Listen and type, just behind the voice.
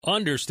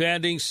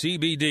Understanding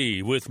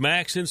CBD with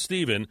Max and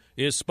Steven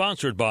is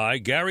sponsored by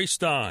Gary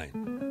Stein.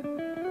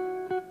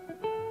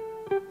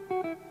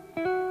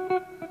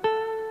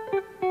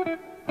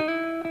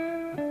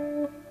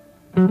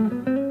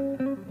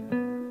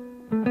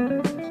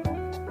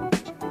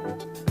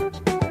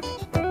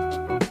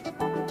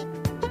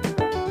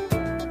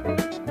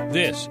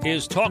 This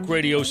is Talk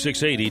Radio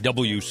 680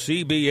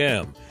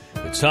 WCBM.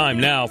 It's time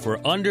now for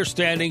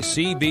Understanding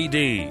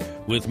CBD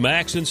with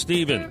Max and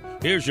Steven.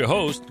 Here's your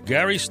host,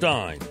 Gary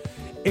Stein.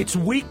 It's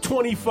week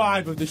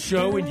 25 of the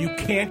show, and you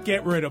can't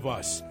get rid of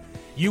us.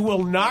 You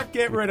will not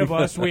get rid of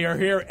us. We are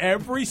here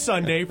every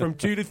Sunday from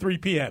 2 to 3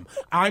 p.m.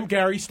 I'm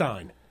Gary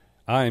Stein.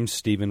 I'm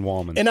Stephen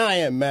Wallman. And I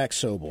am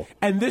Max Sobel.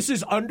 And this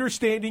is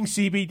Understanding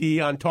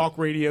CBD on Talk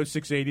Radio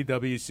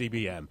 680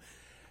 WCBM.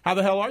 How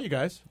the hell are you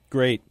guys?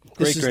 Great.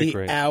 This is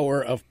the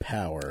hour of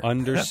power.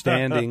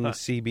 Understanding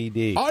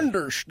CBD.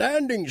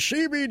 Understanding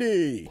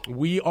CBD.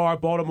 We are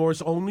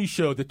Baltimore's only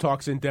show that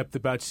talks in depth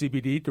about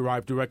CBD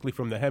derived directly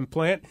from the hemp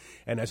plant.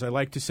 And as I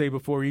like to say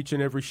before each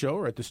and every show,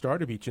 or at the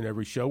start of each and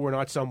every show, we're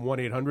not some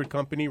 1-800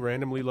 company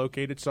randomly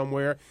located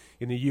somewhere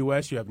in the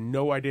U.S. You have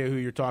no idea who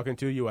you're talking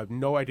to. You have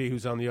no idea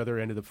who's on the other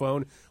end of the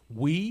phone.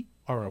 We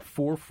are a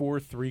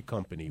 443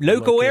 company.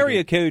 Local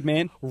area code,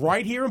 man.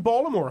 Right here in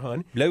Baltimore,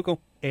 hun.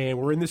 Local. And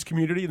we're in this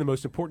community. The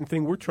most important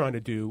thing we're trying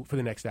to do for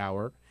the next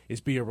hour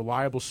is be a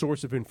reliable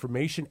source of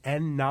information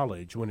and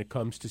knowledge when it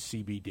comes to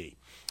CBD.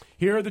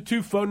 Here are the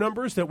two phone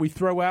numbers that we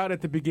throw out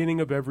at the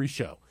beginning of every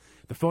show.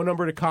 The phone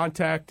number to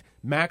contact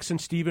Max and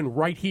Steven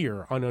right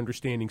here on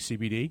Understanding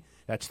CBD.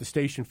 That's the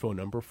station phone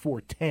number,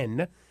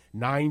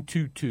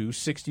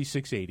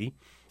 410-922-6680.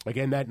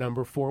 Again, that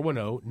number,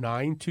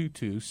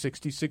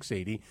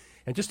 410-922-6680.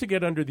 And just to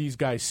get under these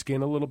guys'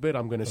 skin a little bit,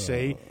 I'm going to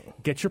say,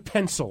 get your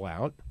pencil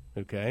out,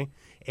 okay,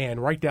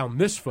 and write down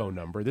this phone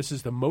number. This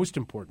is the most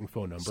important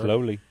phone number.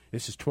 Slowly.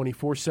 This is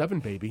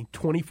 24/7, baby.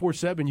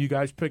 24/7. You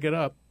guys pick it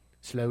up.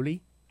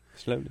 Slowly.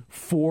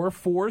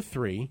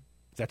 443.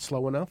 Is that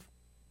slow enough?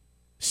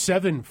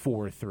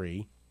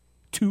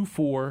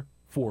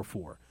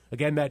 743-2444.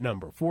 Again, that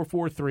number,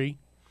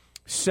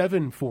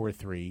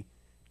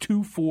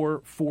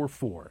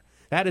 443-743-2444.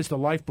 That is the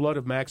lifeblood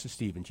of Max and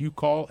Stevens. You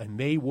call and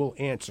they will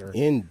answer.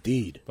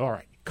 Indeed. All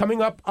right.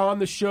 Coming up on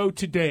the show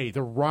today,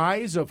 the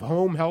rise of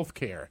home health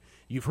care.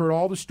 You've heard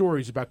all the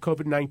stories about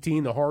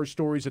COVID-19, the horror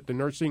stories at the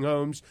nursing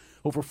homes.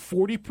 Over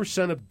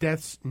 40% of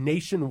deaths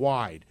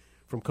nationwide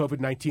from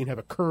COVID-19 have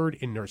occurred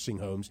in nursing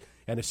homes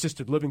and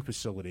assisted living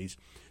facilities.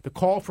 The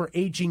call for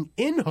aging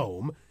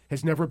in-home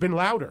has never been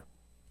louder.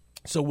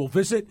 So we'll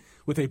visit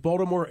with a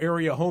Baltimore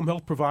area home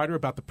health provider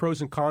about the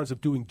pros and cons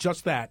of doing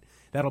just that.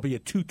 That'll be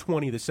at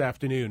 2:20 this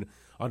afternoon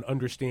on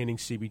Understanding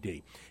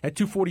CBD. At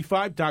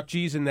 2:45, Doc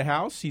G's in the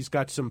house. He's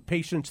got some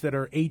patients that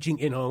are aging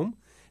in-home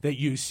that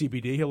use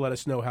CBD. He'll let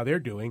us know how they're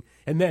doing.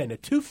 And then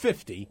at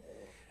 2:50,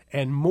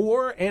 and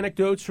more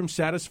anecdotes from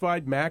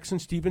satisfied Max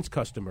and Stevens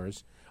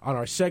customers on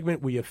our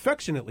segment we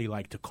affectionately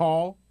like to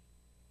call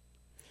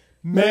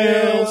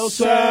Mail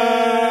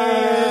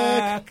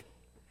Sack.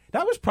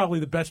 That was probably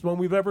the best one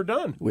we've ever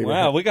done. We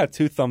got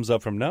 2 thumbs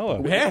up from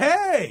Noah.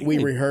 Hey! We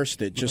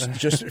rehearsed it.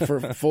 Just for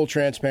full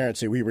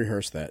transparency, we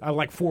rehearsed that.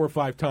 Like 4 or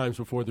 5 times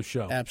before the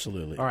show.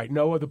 Absolutely. All right,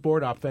 Noah, the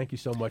board op, thank you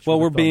so much. Well,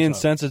 for we're the being thumbs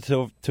up.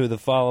 sensitive to the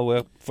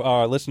follow-up for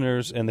our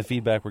listeners and the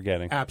feedback we're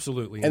getting.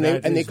 Absolutely. And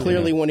they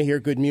clearly want to hear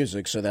good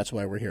music, so that's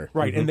why we're here.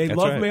 Right, and they That's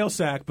love right. Mail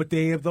Sack, but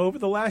they have, over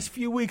the last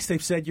few weeks,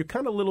 they've said you're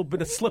kind of a little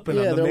bit of slipping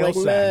on the they're Mail like,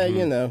 Sack.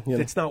 you know.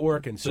 It's not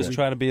working. So, Just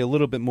try to be a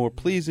little bit more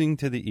pleasing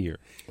to the ear.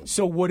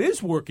 so what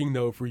is working,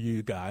 though, for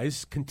you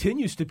guys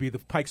continues to be the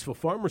Pikesville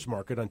Farmers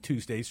Market on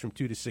Tuesdays from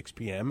 2 to 6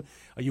 p.m.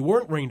 You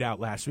weren't rained out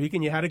last week,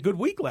 and you had a good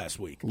week last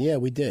week. Yeah,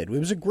 we did. It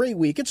was a great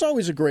week. It's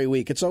always a great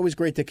week. It's always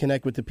great to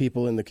connect with the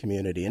people in the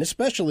community, and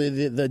especially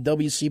the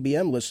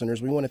WCBM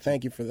listeners. We want to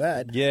thank you for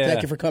that. Yeah.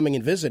 Thank you for coming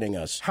and visiting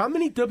us. How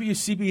many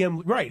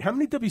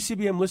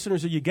WCBM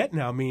listeners are you getting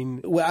now? I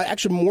mean, Well,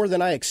 actually, more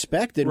than I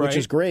expected, Right. which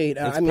is great.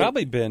 It's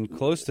probably been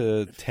close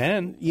to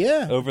 10.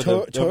 Yeah,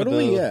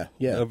 totally, yeah.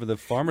 Over the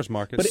farmers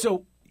market. but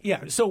so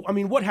I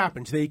mean, what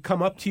happens? They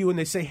come up to you and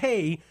they say,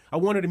 "Hey, I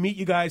wanted to meet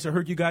you guys. I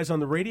heard you guys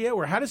on the radio."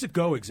 Or how does it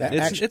go exactly?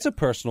 it's a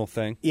personal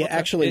thing. Yeah,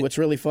 actually, what's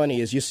really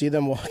funny is you see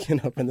them walking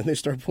up and then they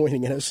start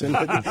pointing at us, and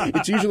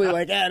it's usually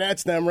like,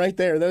 that's them right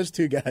there, those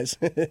 2 guys.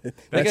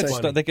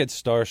 They get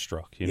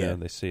starstruck, you know. Yeah.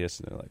 They see us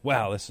and they're like,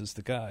 "Wow, this is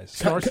the guys."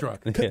 Starstruck.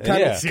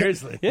 Yeah.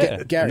 Seriously.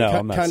 Yeah. Gary, no,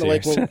 I'm not kind of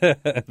like serious.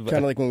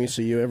 when we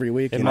see you every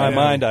week. In you my know?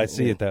 mind, I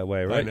see it that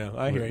way, right? I know.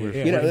 I hear you. We're-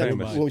 Yeah, You know, we're right.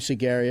 famous. when we see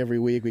Gary every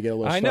week, we get a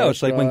little. I know.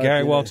 It's like when starstruck, Gary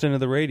you know. walks into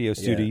the radio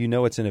studio, Yeah. you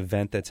know it's an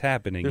event that's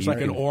happening. There's You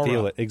like an can aura,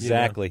 feel it. you know?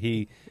 Exactly.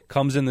 He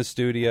comes in the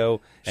studio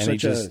and he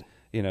Such a- just,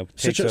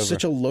 takes over.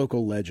 Such a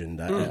local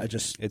legend. I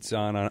just It's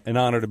an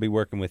honor to be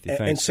working with you.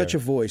 Thanks, and such a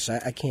Gary. voice.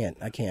 I can't.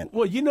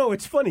 Well,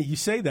 it's funny you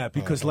say that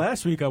because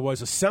last week I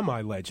was a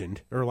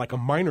semi-legend or like a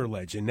minor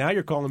legend. Now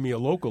you're calling me a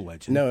local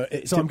legend. No,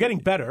 so I'm getting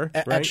better.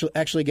 Right?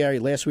 Actually, Gary,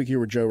 last week you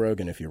were Joe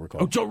Rogan, if you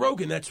recall. Oh, Joe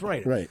Rogan, that's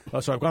right. Right.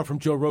 Oh, so I've gone from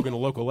Joe Rogan to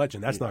local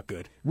legend. That's not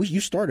good. You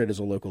started as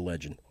a local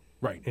legend.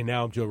 Right, and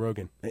now I'm Joe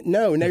Rogan.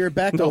 No, now you're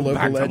back to local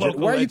legend. Local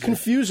Why are you legend.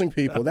 confusing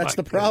people? That's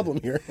the problem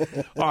here.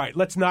 All right,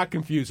 let's not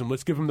confuse them.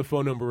 Let's give them the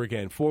phone number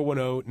again,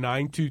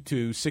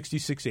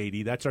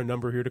 410-922-6680. That's our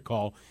number here to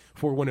call,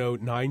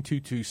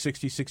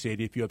 410-922-6680.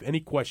 If you have any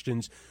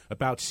questions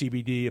about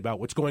CBD, about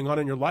what's going on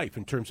in your life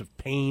in terms of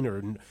pain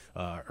or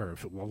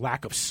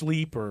lack of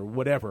sleep or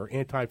whatever,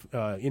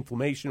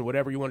 anti-inflammation,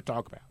 whatever you want to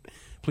talk about,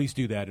 please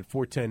do that at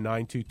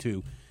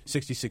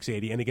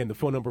 410-922-6680. And again, the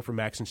phone number for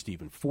Max and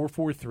Steven,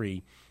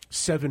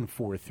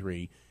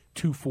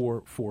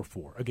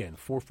 443-743-2444. Again,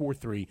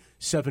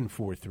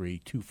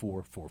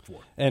 443-743-2444.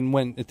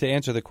 And to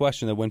answer the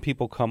question, that when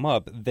people come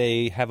up,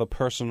 they have a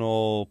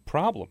personal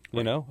problem,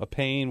 you know, a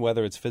pain,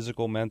 whether it's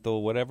physical,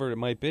 mental, whatever it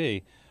might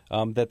be,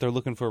 that they're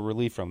looking for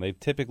relief from. They've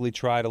typically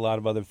tried a lot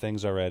of other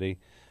things already.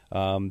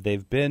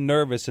 They've been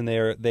nervous, and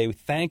they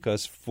thank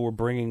us for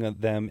bringing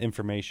them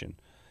information.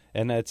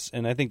 And I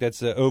think that's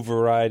the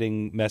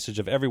overriding message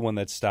of everyone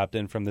that's stopped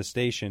in from the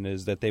station,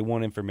 is that they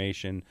want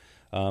information.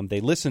 They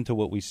listen to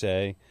what we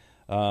say.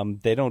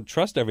 They don't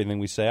trust everything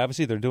we say.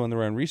 Obviously, they're doing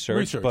their own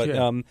research,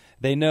 but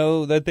they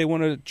know that they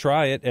want to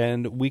try it,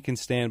 and we can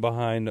stand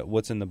behind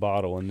what's in the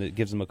bottle, and it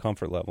gives them a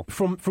comfort level.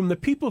 From the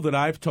people that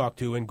I've talked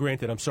to, and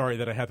granted, I'm sorry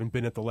that I haven't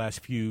been at the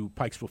last few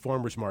Pikesville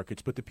Farmers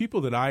Markets, but the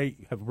people that I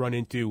have run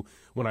into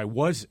when I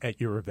was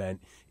at your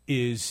event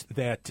is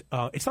that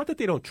it's not that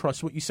they don't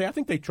trust what you say. I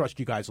think they trust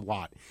you guys a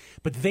lot,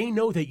 but they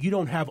know that you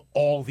don't have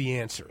all the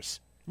answers.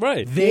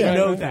 Right. They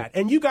know that.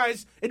 And you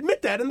guys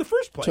admit that in the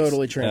first place.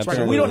 Totally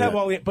transparent. Right. We don't have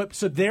all the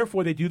so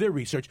therefore they do their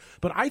research.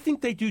 But I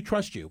think they do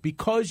trust you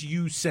because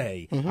you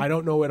say, I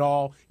don't know it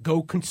all.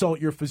 Go consult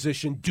your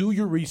physician. Do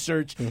your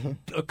research.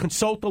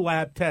 Consult the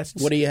lab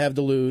tests. What do you have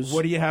to lose?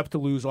 What do you have to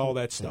lose? All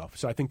that stuff.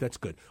 So I think that's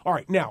good. All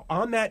right. Now,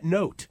 on that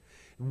note,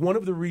 one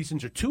of the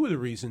reasons, or two of the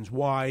reasons,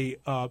 why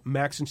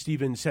Max and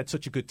Stevens had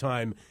such a good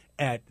time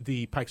at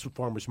the Pikesville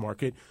Farmers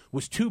Market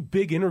was two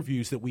big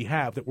interviews that we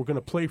have that we're going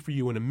to play for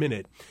you in a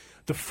minute.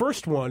 The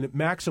first one,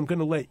 Max, I'm going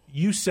to let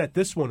you set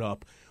this one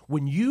up.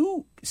 When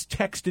you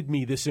texted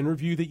me this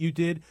interview that you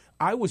did,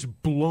 I was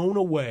blown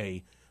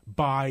away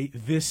by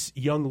this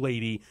young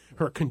lady,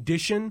 her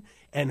condition,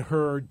 and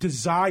her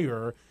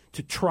desire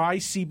to try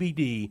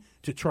CBD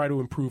to try to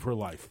improve her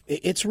life.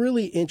 It's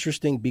really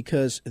interesting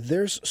because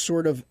there's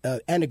sort of,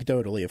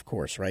 anecdotally, of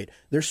course, right?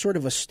 There's sort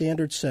of a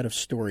standard set of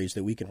stories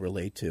that we can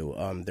relate to.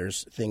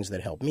 There's things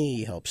that help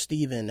me, help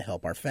Steven,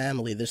 help our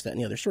family, this, that, and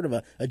the other. There's sort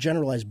of a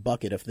generalized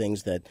bucket of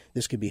things that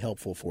this could be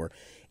helpful for.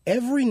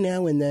 Every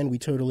now and then we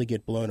totally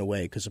get blown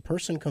away because a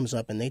person comes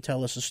up and they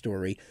tell us a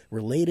story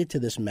related to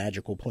this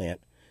magical plant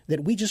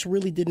that we just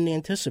really didn't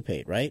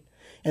anticipate, right?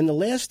 And the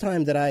last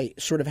time that I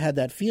sort of had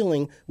that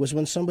feeling was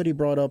when somebody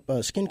brought up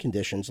skin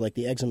conditions like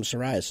the eczema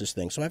psoriasis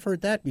thing. So I've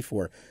heard that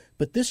before.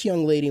 But this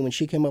young lady, when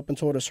she came up and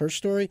told us her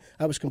story,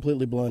 I was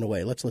completely blown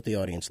away. Let's let the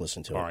audience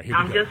listen to it. All right, here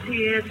I'm we go. just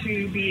here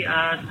to be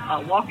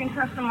a walking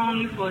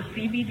testimony for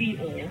CBD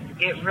oil.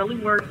 It really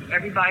works.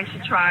 Everybody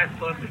should try it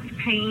for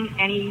pain,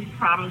 any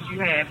problems you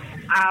have.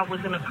 I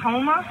was in a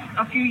coma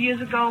a few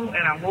years ago,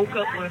 and I woke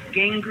up with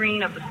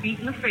gangrene of the feet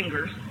and the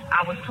fingers.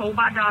 I was told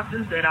by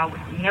doctors that I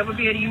would never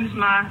be able to use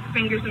my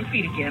fingers and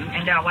feet again,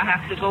 and that I would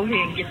have to go ahead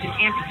and get them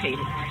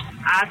amputated.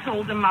 I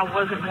told them I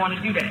wasn't going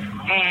to do that.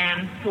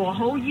 And for a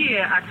whole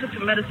year, I took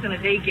the medicine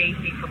that they gave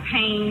me for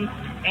pain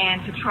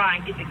and to try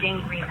and get the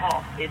gangrene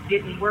off. It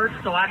didn't work,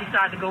 so I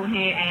decided to go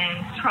ahead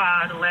and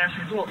try the last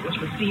resort, which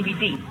was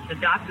CBD. The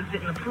doctors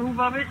didn't approve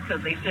of it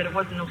because they said there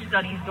wasn't no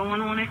studies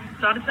going on it,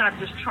 so I decided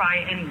to just try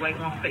it anyway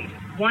on faith.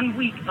 1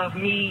 week of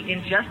me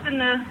ingesting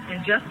the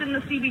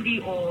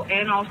CBD oil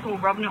and also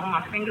rubbing it on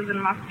my fingers and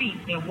my feet.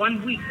 In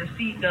 1 week,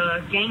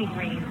 the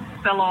gangrene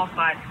fell off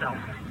by itself.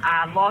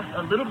 I lost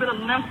a little bit of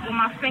lymph on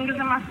my fingers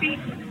and my feet,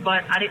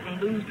 but I didn't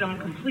lose them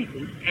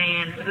completely.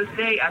 And to this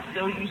day, I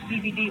still use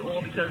CBD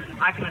oil because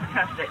I can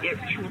attest that it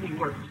truly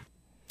works.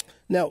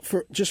 Now,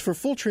 for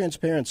full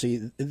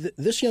transparency,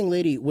 this young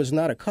lady was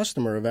not a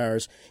customer of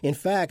ours. In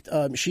fact,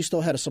 she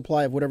still had a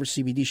supply of whatever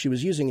CBD she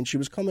was using, and she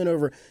was coming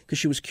over because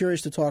she was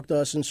curious to talk to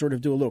us and sort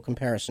of do a little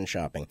comparison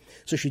shopping.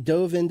 So she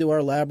dove into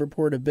our lab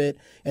report a bit,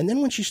 and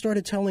then when she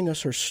started telling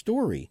us her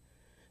story,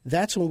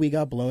 that's when we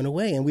got blown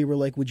away, and we were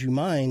like, would you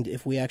mind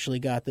if we actually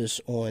got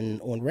this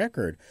on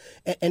record?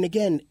 And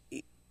again,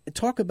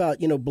 talk about,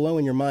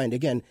 blowing your mind.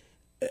 Again,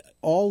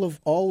 all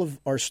of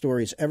our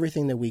stories,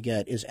 everything that we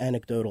get is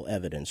anecdotal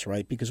evidence,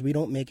 right? Because we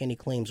don't make any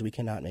claims. We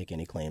cannot make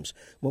any claims.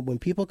 But when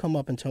people come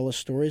up and tell us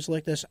stories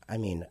like this, I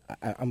mean,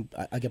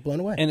 I get blown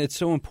away. And it's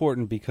so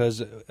important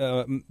because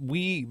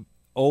we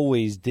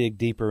always dig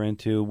deeper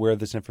into where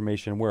this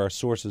information, where our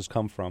sources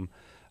come from.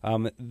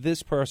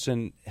 This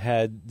person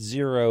had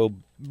zero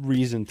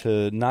reason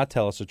to not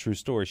tell us a true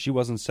story. She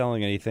wasn't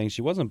selling anything.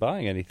 She wasn't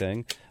buying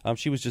anything.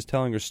 She was just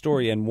telling her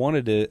story and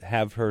wanted to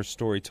have her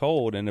story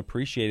told and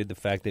appreciated the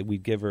fact that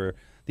we'd give her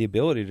the the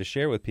ability to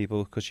share with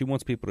people because she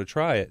wants people to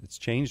try it. It's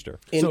changed her.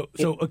 So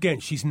again,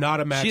 she's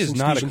not a Max. She is and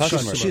not a Stevens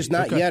customer. customer. She's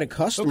not yet a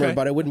customer, Okay.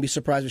 but I wouldn't be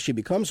surprised if she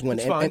becomes one.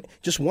 And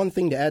just one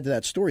thing to add to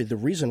that story, the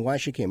reason why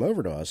she came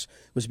over to us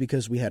was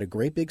because we had a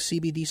great big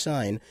CBD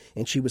sign,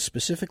 and she was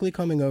specifically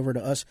coming over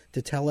to us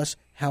to tell us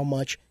how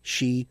much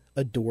she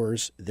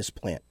adores this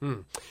plant.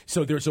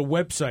 So there's a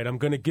website. I'm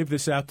going to give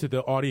this out to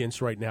the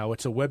audience right now.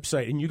 It's a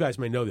website, and you guys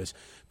may know this,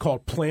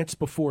 called Plants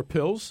Before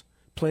Pills,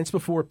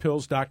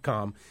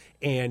 plantsbeforepills.com.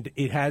 And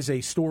it has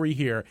a story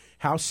here,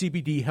 how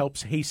CBD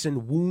helps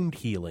hasten wound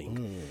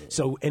healing.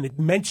 So, and it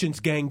mentions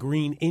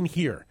gangrene in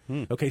here.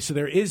 Okay, so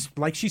there is,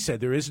 like she said,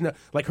 there is no,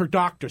 like her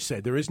doctor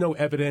said, there is no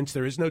evidence,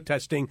 there is no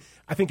testing.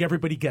 I think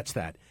everybody gets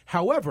that.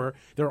 However,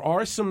 there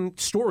are some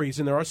stories,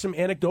 and there are some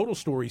anecdotal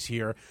stories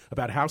here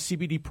about how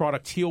CBD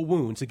products heal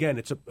wounds. Again,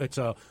 it's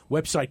a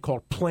website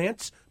called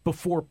Plants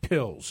Before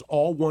Pills,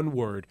 all one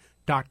word,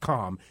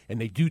 .com, and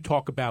they do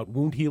talk about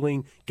wound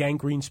healing,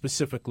 gangrene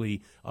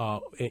specifically,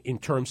 in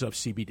terms of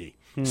CBD.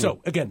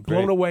 So, again,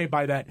 blown away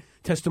by that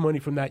testimony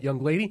from that young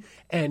lady.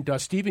 And,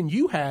 Stephen,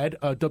 you had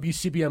a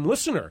WCBM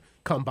listener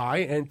come by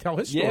and tell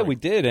his story. Yeah, we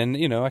did. And,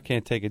 I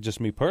can't take it just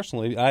me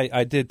personally.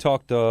 I did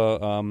talk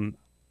to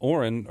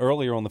Orrin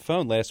earlier on the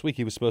phone last week.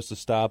 He was supposed to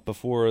stop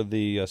before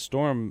the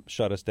storm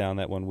shut us down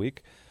that one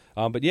week.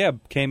 But, yeah,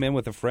 came in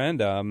with a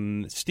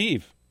friend,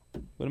 Steve.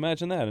 Would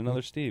imagine that,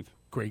 another Steve.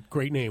 Great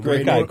name.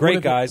 Great guy.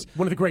 Great guys.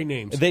 One of the great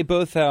names. They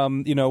both,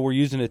 were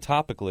using it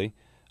topically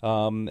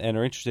and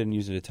are interested in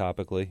using it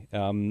topically.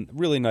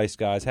 Really nice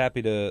guys.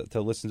 Happy to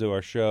listen to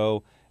our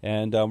show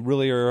and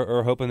really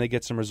are hoping they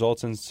get some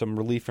results and some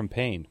relief from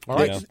pain. All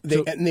right.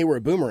 And they were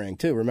a boomerang,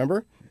 too,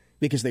 remember?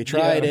 Because they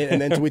tried it,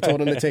 and then we told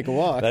them to take a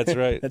walk. That's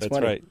right. That's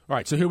funny. right. All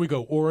right, so here we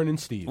go. Orrin and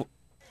Steve.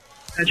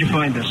 How'd you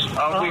find us?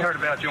 We heard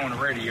about you on the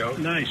radio.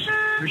 Nice.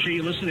 Appreciate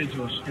you listening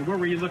to us. And what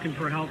were you looking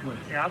for help with?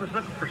 Yeah, I was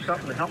looking for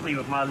something to help me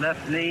with my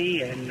left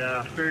knee and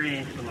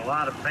experiencing a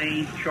lot of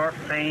pain, sharp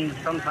pain.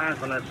 Sometimes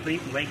when I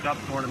sleep and wake up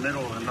during the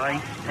middle of the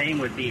night, pain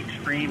would be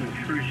extreme,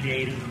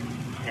 excruciating.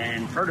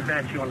 And heard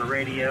about you on the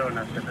radio, and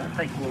I said, I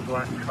think we'll go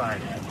out and try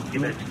that.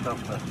 Give it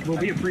stuff a Well,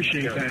 we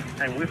appreciate that.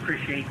 And we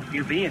appreciate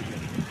you being here.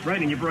 Right,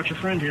 and you brought your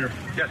friend here.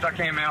 Yes, I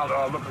came out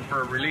looking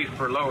for relief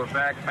for lower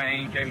back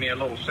pain. Gave me a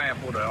little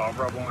sample to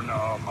rub on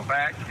my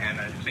back, and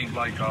it seems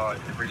like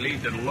it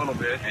relieved it a little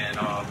bit. And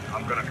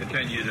I'm going to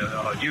continue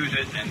to use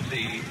it and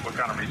see what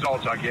kind of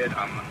results I get.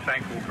 I'm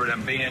thankful for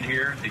them being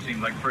here. They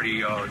seem like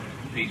pretty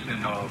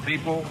decent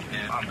people,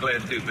 and I'm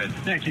glad to do business.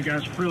 Thank you,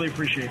 guys. Really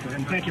appreciate that.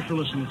 And thank you for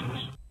listening to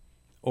us.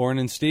 Orrin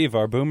and Steve,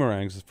 our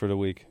boomerangs for the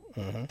week.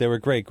 They were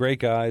great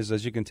guys.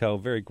 As you can tell,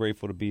 very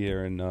grateful to be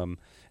here and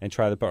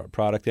try the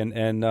product.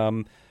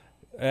 And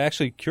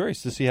actually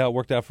curious to see how it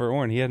worked out for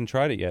Orrin. He hadn't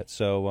tried it yet,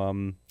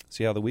 so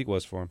see how the week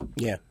was for him.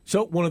 Yeah.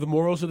 So one of the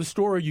morals of the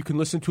story, you can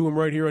listen to him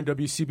right here on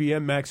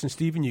WCBM, Max and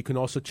Stephen. You can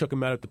also check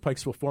him out at the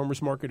Pikesville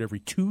Farmers Market every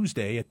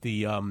Tuesday at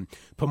the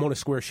Pomona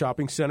Square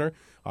Shopping Center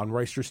on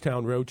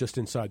Reisterstown Road, just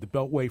inside the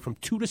Beltway, from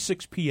 2 to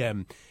 6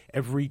 p.m.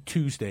 every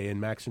Tuesday,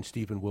 and Max and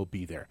Stephen will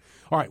be there.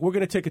 All right, we're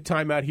going to take a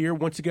time out here.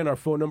 Once again, our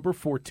phone number,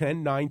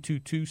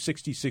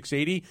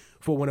 410-922-6680,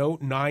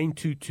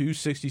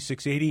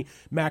 410-922-6680.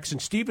 Max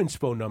and Stephen's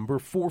phone number,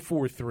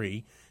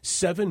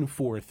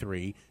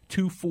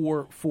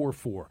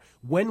 443-743-2444.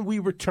 When we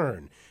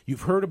return,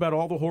 you've heard about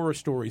all the horror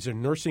stories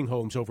in nursing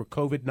homes over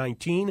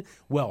COVID-19.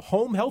 Well,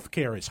 home health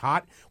care is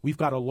hot. We've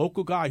got a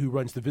local guy who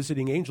runs the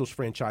Visiting Angels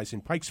franchise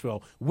in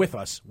Pikesville with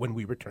us when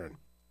we return.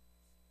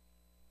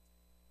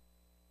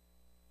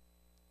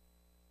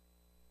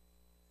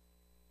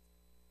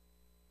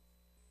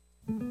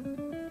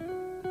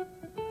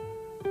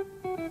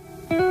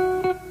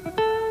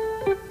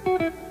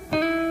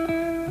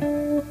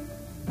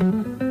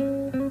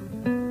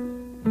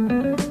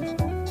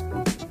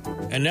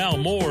 And now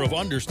more of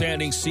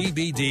Understanding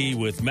CBD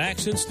with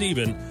Max and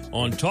Stephen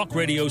on Talk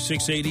Radio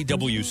 680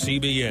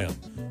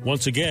 WCBM.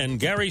 Once again,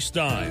 Gary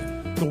Stein.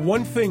 The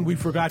one thing we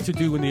forgot to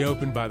do in the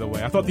open, by the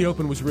way, I thought the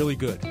open was really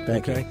good.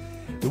 Thank you.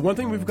 The one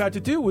thing we forgot to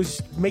do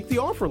was make the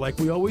offer like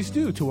we always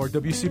do to our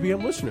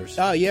WCBM listeners.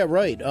 Oh, yeah,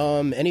 right.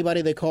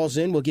 Anybody that calls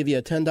in, we'll give you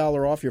a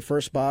 $10 off your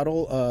first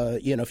bottle.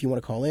 If you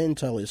want to call in,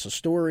 tell us a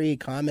story,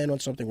 comment on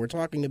something we're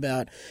talking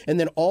about. And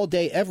then all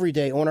day, every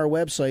day on our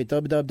website,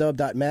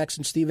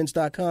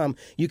 www.maxandstevens.com,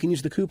 you can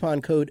use the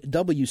coupon code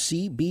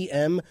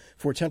WCBM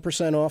for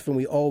 10% off, and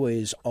we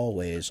always,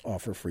 always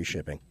offer free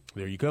shipping.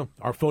 There you go.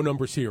 Our phone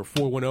number's here,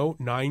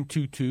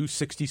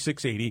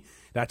 410-922-6680.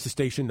 That's the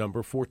station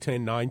number,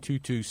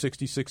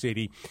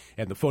 410-922-6680.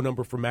 And the phone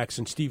number for Max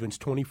and Stevens,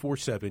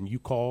 24/7. You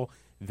call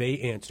they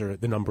answer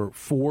the number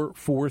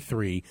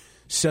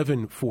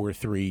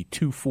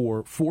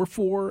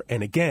 443-743-2444.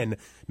 And again,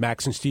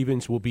 Max and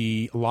Stevens will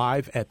be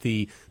live at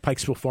the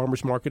Pikesville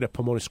Farmers Market at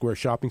Pomona Square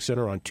Shopping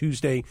Center on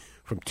Tuesday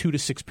from 2 to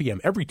 6 p.m.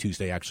 Every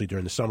Tuesday, actually,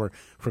 during the summer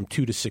from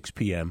 2 to 6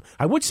 p.m.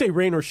 I would say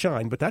rain or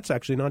shine, but that's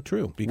actually not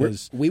true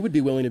because we would be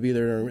willing to be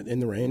there in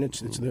the rain. It's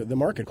the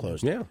market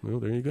closed. Yeah, well,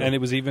 there you go. And it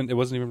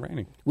wasn't even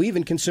raining. We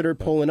even considered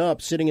pulling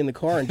up, sitting in the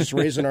car, and just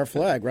raising our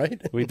flag, right?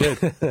 We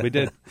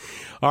did.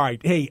 All right.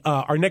 Hey,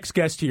 our next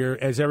guest here,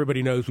 as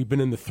everybody knows, we've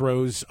been in the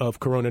throes of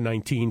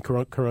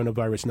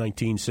coronavirus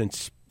 19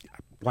 since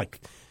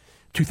like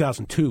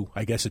 2002,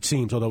 I guess it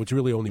seems, although it's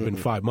really only been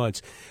 5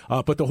 months.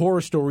 But the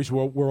horror stories,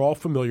 we're all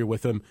familiar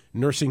with them.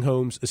 Nursing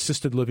homes,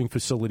 assisted living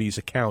facilities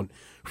account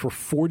for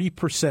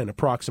 40%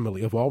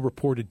 approximately of all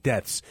reported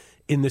deaths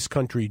in this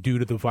country due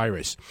to the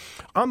virus.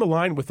 On the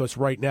line with us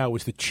right now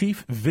is the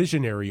Chief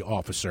Visionary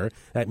Officer,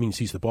 that means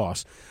he's the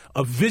boss,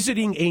 of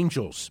Visiting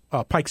Angels,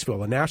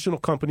 Pikesville, a national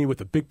company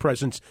with a big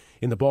presence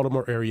in the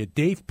Baltimore area.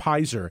 Dave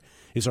Pizer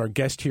is our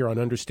guest here on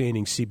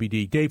Understanding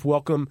CBD. Dave,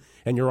 welcome,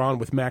 and you're on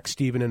with Max,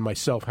 Steven, and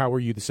myself. How are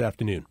you this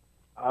afternoon?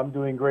 I'm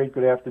doing great.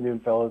 Good afternoon,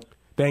 fellas.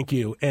 Thank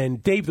you.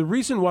 And Dave, the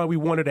reason why we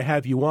wanted to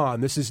have you on,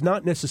 this is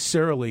not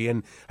necessarily,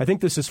 and I think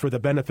this is for the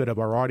benefit of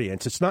our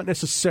audience, it's not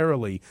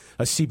necessarily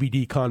a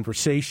CBD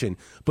conversation,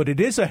 but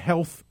it is a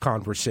health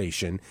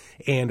conversation.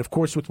 And of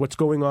course, with what's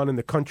going on in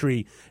the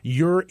country,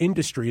 your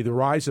industry, the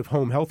rise of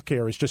home health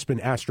care has just been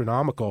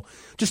astronomical.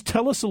 Just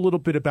tell us a little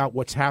bit about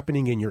what's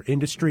happening in your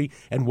industry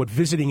and what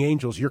Visiting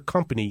Angels, your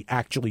company,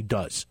 actually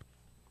does.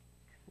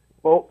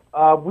 Well,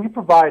 we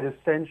provide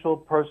essential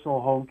personal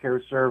home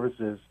care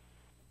services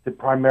to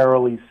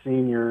primarily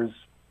seniors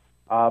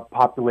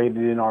populated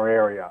in our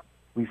area.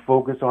 We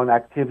focus on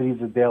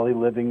activities of daily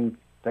living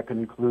that can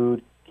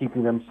include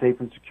keeping them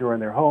safe and secure in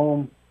their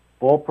home,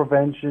 fall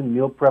prevention,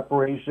 meal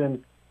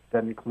preparation,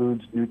 that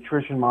includes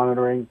nutrition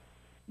monitoring,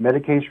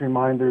 medication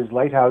reminders,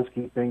 light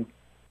housekeeping,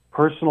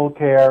 personal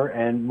care,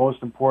 and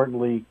most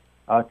importantly,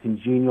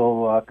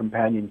 congenial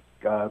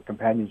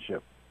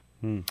companionship.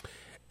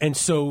 And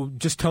so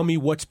just tell me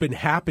what's been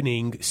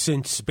happening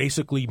since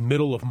basically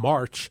middle of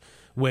March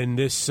when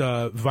this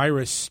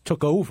virus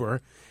took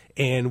over,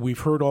 and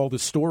we've heard all the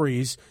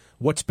stories.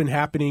 What's been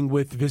happening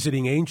with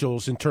Visiting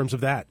Angels in terms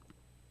of that?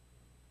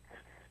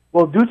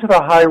 Well, due to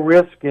the high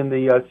risk in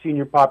the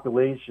senior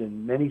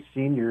population, many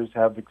seniors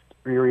have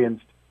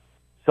experienced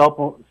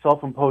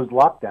self-imposed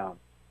lockdown.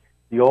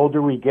 The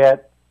older we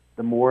get,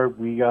 the more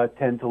we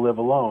tend to live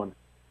alone.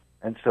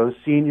 And so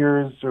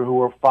seniors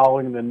who are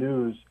following the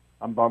news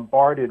are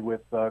bombarded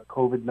with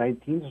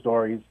COVID-19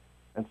 stories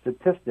and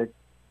statistics,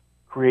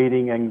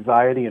 creating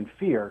anxiety and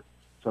fear.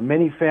 So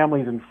many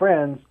families and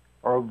friends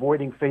are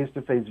avoiding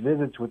face-to-face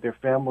visits with their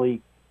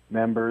family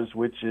members,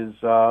 which is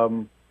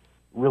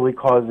really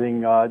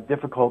causing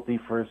difficulty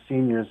for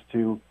seniors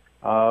to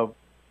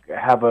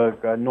have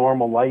a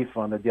normal life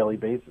on a daily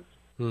basis.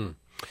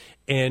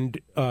 And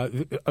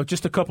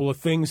just a couple of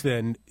things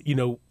then,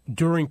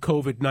 during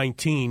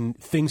COVID-19,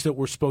 things that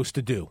we're supposed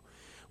to do.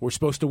 We're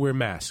supposed to wear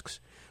masks.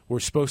 We're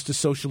supposed to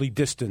socially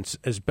distance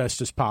as best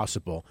as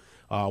possible,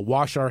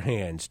 wash our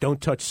hands, don't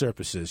touch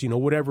surfaces,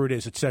 whatever it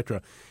is,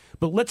 etc.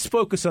 But let's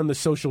focus on the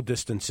social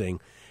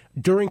distancing.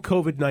 During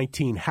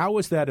COVID-19, how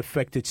has that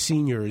affected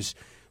seniors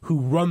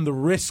who run the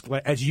risk,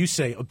 as you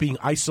say, of being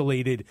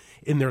isolated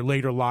in their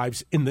later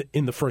lives in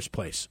the first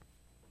place?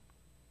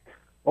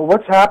 Well,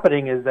 what's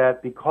happening is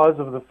that because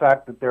of the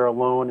fact that they're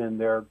alone and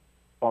they're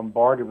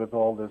bombarded with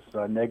all this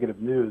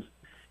negative news,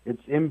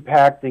 it's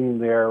impacting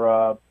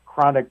their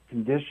chronic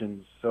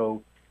conditions.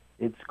 So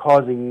it's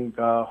causing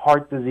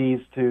heart disease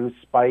to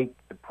spike,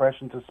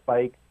 depression to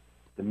spike,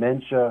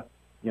 dementia.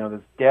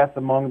 There's death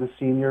among the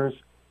seniors.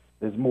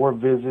 There's more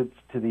visits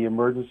to the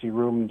emergency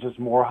room and just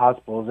more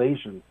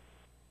hospitalizations.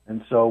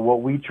 And so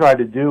what we try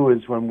to do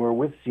is when we're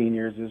with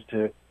seniors is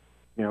to,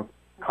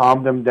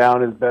 calm them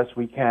down as best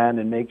we can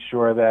and make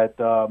sure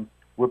that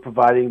we're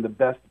providing the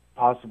best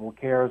possible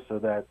care so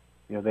that,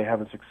 they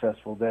have a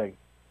successful day.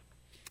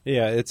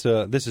 Yeah,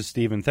 this is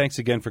Steven. Thanks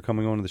again for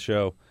coming on to the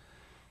show.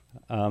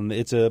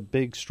 It's a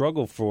big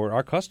struggle for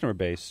our customer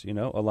base. A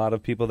lot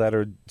of people that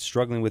are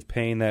struggling with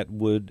pain that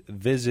would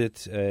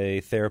visit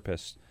a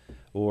therapist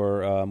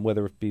or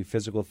whether it be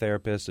physical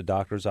therapist, a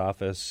doctor's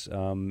office,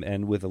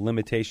 and with a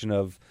limitation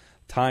of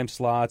time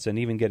slots and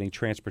even getting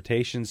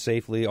transportation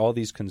safely, all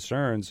these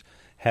concerns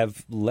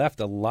have left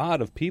a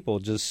lot of people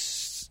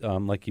just,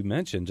 like you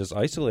mentioned, just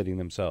isolating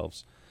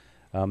themselves.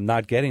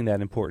 Not getting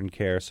that important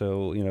care.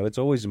 So, it's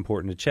always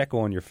important to check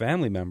on your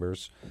family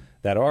members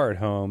that are at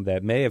home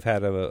that may have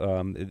had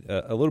a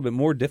little bit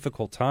more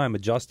difficult time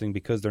adjusting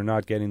because they're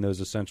not getting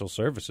those essential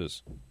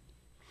services.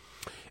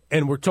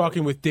 And we're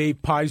talking with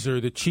Dave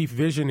Pizer, the Chief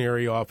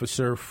Visionary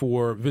Officer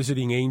for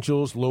Visiting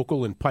Angels,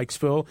 local in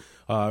Pikesville,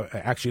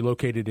 actually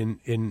located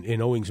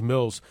in Owings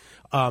Mills.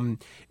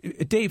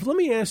 Dave, let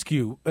me ask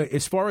you,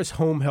 as far as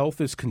home health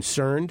is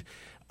concerned,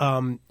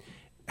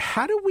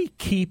 how do we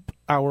keep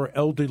our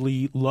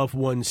elderly loved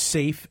ones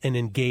safe and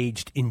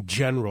engaged in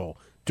general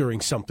during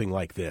something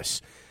like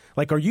this?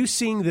 Like, are you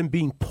seeing them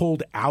being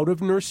pulled out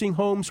of nursing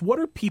homes? What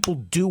are people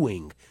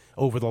doing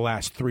over the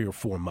last 3 or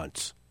 4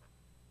 months?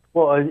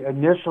 Well,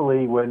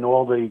 initially, when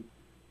all the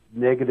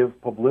negative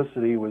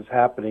publicity was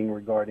happening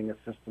regarding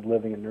assisted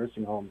living and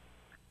nursing homes,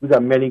 we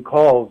got many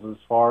calls as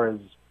far as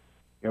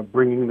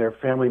bringing their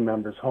family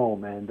members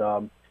home, and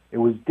it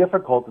was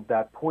difficult at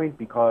that point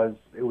because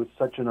it was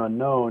such an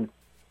unknown.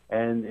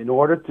 And in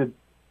order to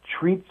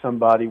treat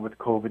somebody with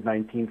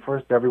COVID-19,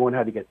 first everyone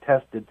had to get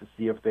tested to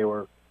see if they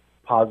were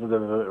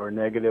positive or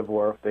negative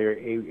or if they were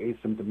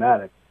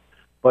asymptomatic.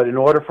 But in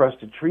order for us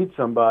to treat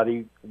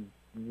somebody,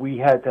 we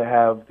had to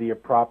have the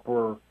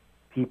proper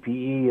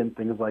PPE and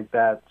things like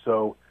that.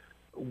 So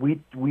we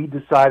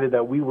decided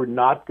that we were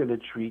not going to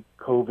treat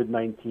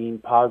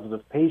COVID-19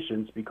 positive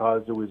patients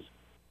because it was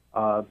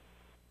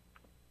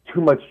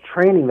too much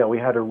training that we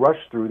had to rush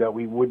through that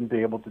we wouldn't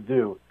be able to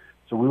do.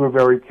 So we were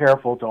very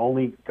careful to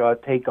only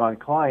take on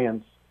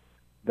clients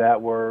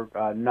that were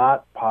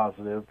not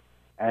positive,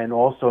 and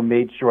also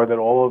made sure that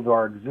all of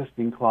our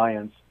existing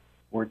clients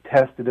were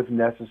tested if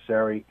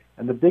necessary.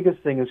 And the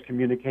biggest thing is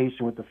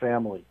communication with the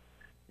family.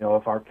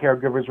 If our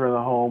caregivers are in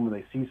the home and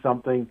they see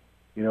something,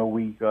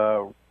 we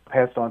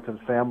pass on to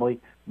the family.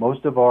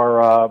 Most of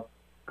our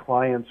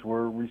clients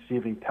were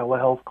receiving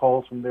telehealth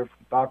calls from their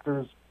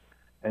doctors,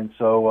 and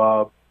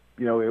so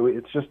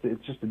it's just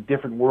a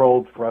different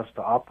world for us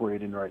to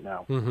operate in right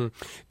now. Mm-hmm.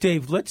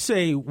 Dave, let's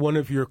say one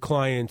of your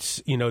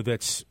clients,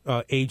 that's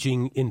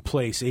aging in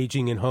place,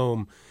 aging in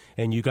home,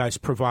 and you guys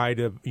provide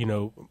a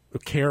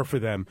care for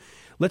them.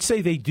 Let's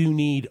say they do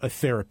need a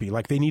therapy,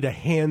 like they need a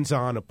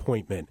hands-on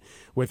appointment,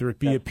 whether it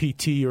be a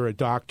PT or a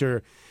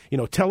doctor.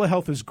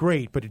 Telehealth is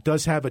great, but it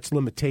does have its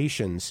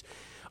limitations.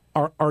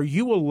 Are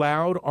you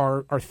allowed?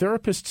 Are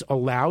therapists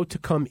allowed to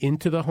come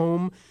into the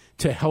home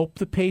to help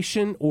the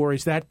patient, or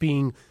is that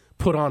being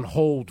put on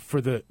hold for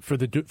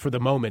the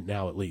moment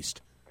now, at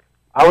least?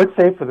 I would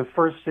say for the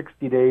first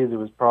 60 days it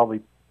was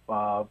probably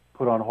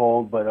put on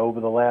hold, but over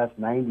the last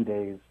 90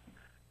 days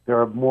there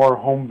are more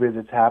home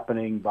visits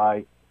happening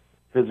by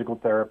physical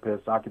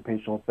therapists,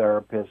 occupational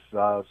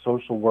therapists,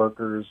 social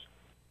workers,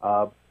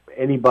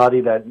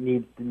 anybody that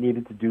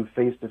needed to do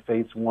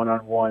face-to-face,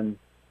 one-on-one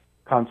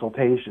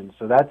consultations.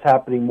 So that's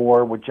happening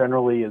more. What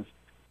generally is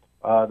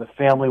the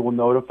family will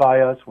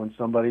notify us when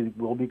somebody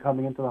will be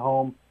coming into the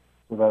home,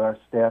 so that our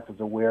staff is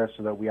aware,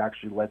 so that we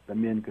actually let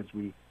them in, because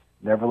we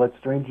never let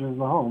strangers in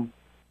the home.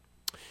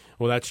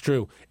 Well, that's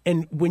true.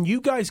 And when you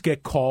guys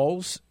get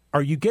calls,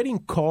 are you getting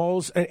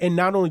calls, and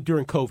not only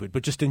during COVID,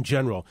 but just in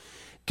general,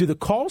 do the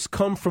calls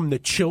come from the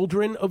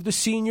children of the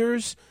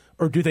seniors,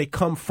 or do they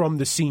come from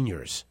the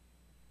seniors?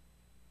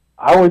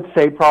 I would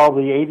say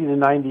probably 80 to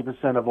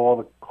 90% of all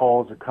the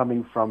calls are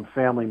coming from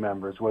family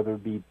members, whether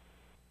it be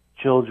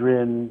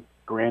children,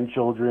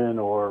 grandchildren,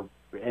 or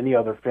any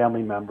other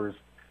family members.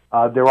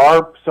 There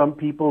are some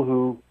people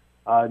who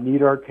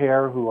need our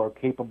care who are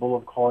capable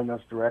of calling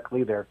us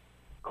directly. They're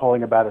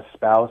calling about a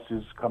spouse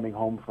who's coming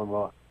home from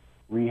a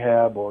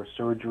rehab or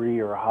surgery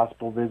or a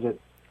hospital visit.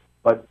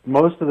 But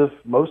most of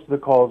the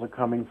calls are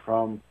coming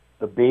from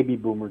the baby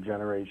boomer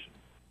generation.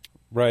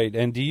 Right.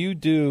 And do you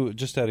do,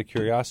 just out of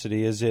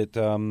curiosity, is it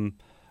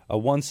a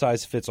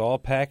one-size-fits-all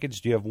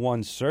package? Do you have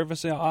one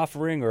service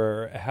offering,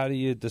 or how do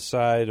you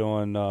decide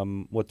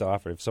on what to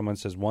offer? If someone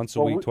says once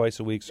a week, twice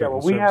a week, certain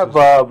we services? have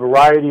a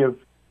variety of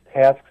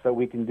tasks that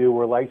we can do.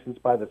 We're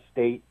licensed by the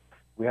state.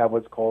 We have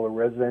what's called a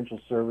residential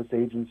service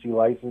agency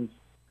license.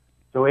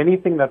 So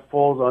anything that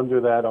falls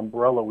under that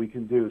umbrella, we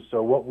can do.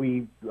 So what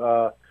we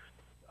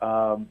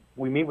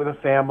meet with a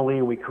family,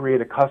 and we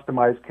create a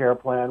customized care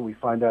plan. We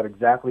find out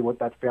exactly what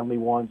that family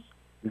wants.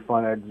 We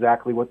find out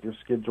exactly what their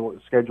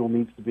schedule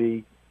needs to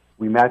be.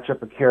 We match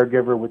up a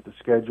caregiver with the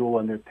schedule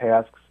and their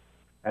tasks,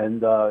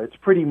 and it's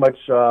pretty much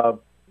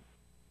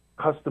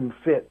custom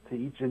fit to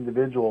each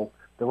individual.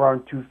 There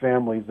aren't two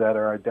families that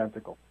are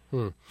identical.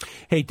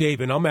 Hey,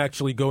 Dave, and I'm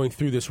actually going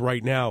through this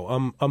right now.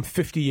 I'm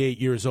 58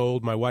 years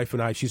old. My wife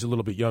and I, she's a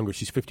little bit younger.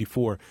 She's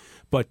 54.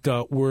 But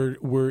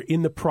we're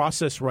in the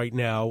process right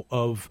now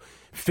of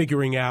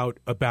figuring out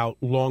about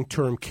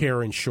long-term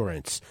care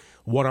insurance,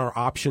 what our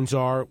options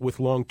are with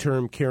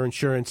long-term care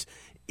insurance.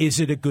 Is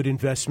it a good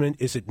investment?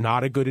 Is it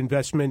not a good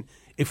investment?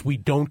 If we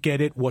don't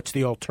get it, what's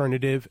the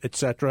alternative, et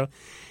cetera?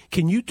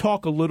 Can you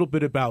talk a little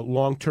bit about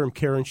long-term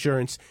care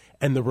insurance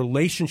and the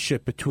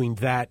relationship between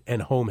that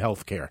and home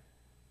health care?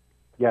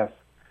 Yes.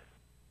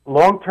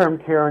 Long-term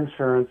care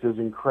insurance is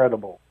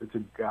incredible.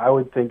 I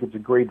would think it's a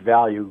great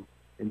value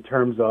in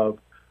terms of,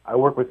 I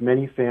work with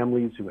many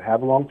families who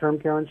have long-term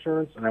care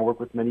insurance, and I work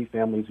with many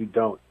families who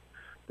don't.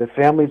 The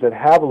families that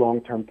have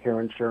long-term care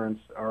insurance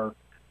are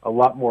a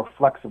lot more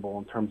flexible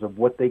in terms of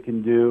what they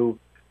can do,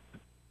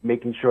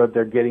 making sure that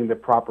they're getting the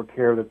proper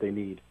care that they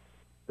need.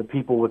 The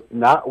people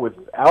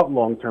without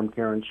long-term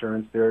care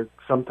insurance,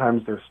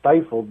 sometimes they're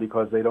stifled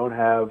because they don't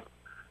have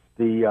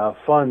the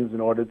funds in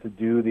order to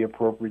do the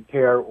appropriate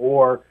care,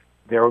 or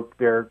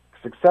they're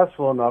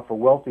successful enough or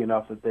wealthy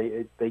enough that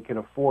they can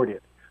afford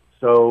it.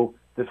 So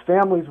the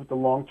families with the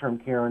long-term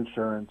care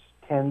insurance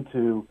tend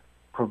to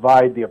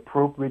provide the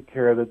appropriate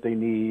care that they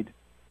need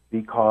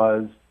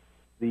because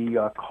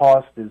the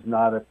cost is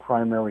not a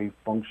primary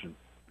function.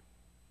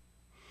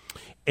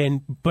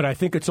 But I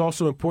think it's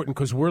also important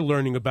because we're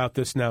learning about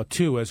this now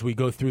too as we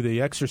go through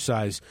the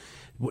exercise.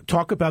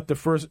 Talk about the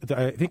first.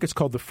 I think it's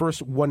called the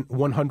first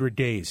 100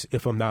 days,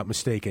 if I'm not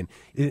mistaken.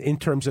 In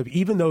terms of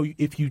even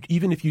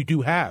if you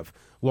do have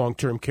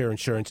long-term care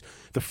insurance,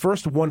 the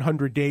first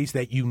 100 days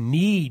that you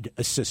need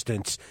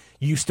assistance,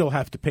 you still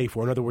have to pay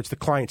for. In other words, the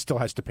client still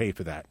has to pay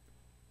for that.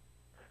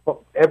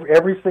 Well,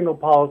 every single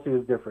policy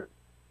is different.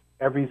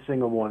 Every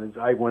single one is.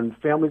 When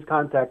families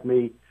contact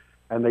me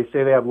and they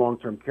say they have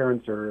long-term care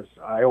insurance,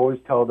 I always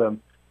tell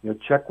them,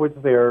 check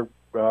with their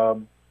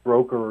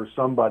broker or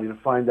somebody to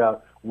find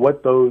out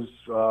what those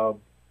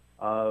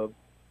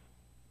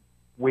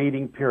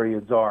waiting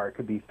periods are. It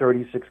could be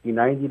 30, 60,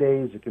 90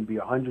 days. It can be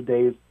 100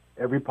 days.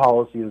 Every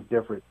policy is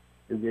different.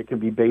 It can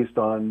be based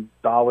on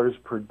dollars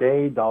per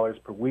day, dollars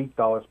per week,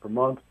 dollars per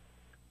month.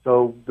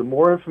 So the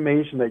more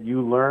information that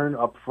you learn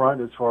up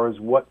front as far as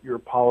what your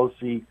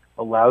policy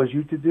allows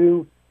you to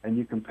do, and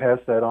you can pass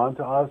that on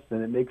to us,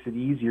 then it makes it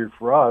easier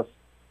for us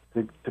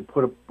to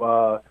put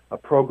a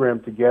program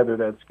together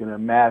that's going to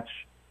match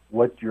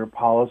what your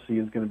policy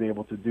is going to be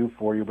able to do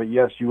for you. But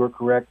yes, you are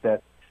correct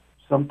that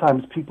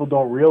sometimes people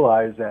don't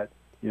realize that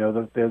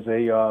that there's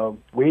a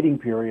waiting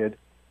period,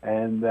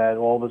 and that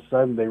all of a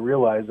sudden they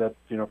realize that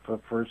for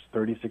the first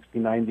 30, 60,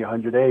 90,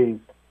 100 days,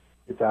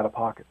 it's out of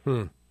pocket.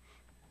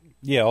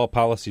 Yeah, all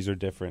policies are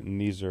different,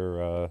 and these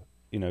are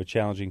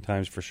challenging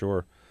times for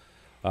sure.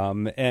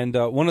 And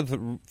one of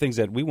the things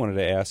that we wanted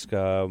to ask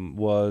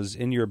was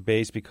in your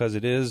base, because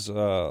it is a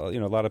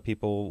lot of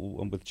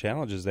people with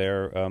challenges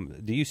there.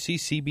 Do you see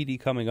CBD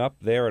coming up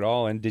there at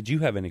all? And did you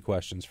have any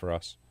questions for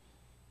us?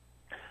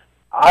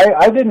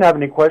 I didn't have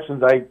any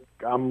questions.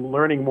 I'm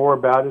learning more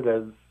about it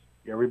as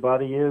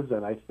everybody is,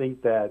 and I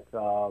think that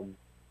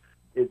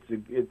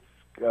it's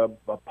a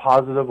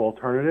positive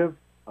alternative.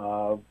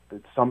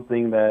 It's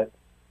something that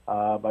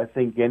I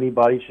think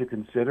anybody should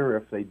consider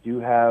if they do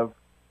have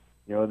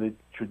the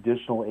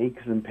traditional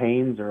aches and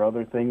pains or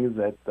other things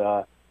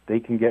that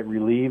they can get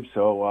relieved.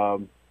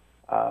 So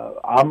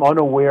I'm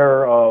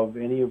unaware of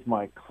any of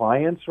my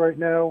clients right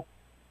now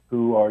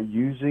who are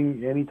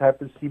using any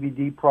type of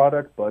CBD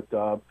product, but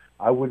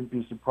I wouldn't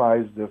be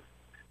surprised if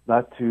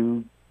not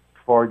too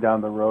far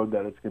down the road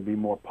that it's going to be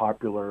more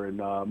popular and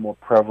more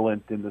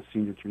prevalent in the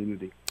senior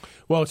community.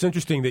 Well, it's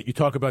interesting that you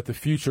talk about the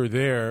future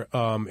there,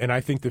 and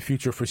I think the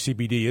future for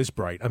CBD is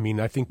bright. I mean,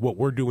 I think what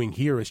we're doing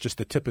here is just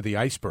the tip of the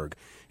iceberg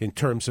in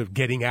terms of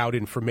getting out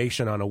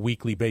information on a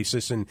weekly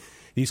basis, and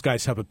these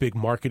guys have a big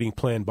marketing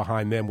plan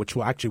behind them, which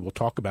we'll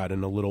talk about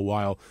in a little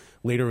while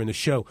later in the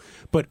show.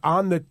 But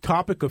on the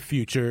topic of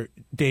future,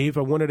 Dave,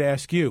 I wanted to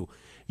ask you,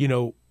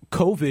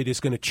 COVID is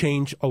going to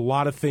change a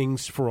lot of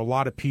things for a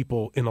lot of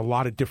people in a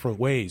lot of different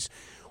ways.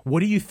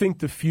 What do you think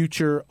the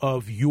future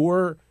of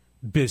your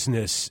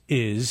business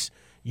is,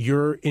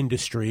 your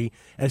industry,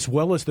 as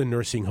well as the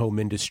nursing home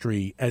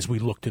industry as we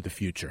look to the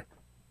future?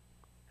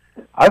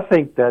 I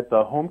think that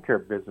the home care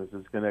business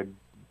is going to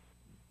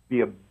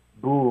be a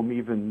boom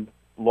even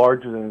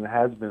larger than it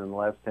has been in the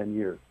last 10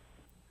 years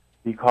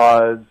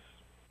because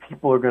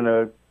people are going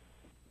to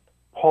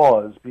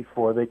pause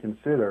before they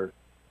consider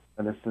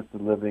an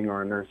assisted living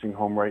or a nursing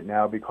home right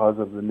now because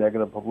of the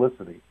negative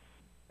publicity.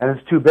 And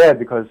it's too bad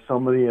because so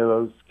many of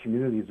those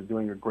communities are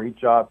doing a great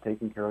job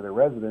taking care of their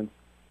residents.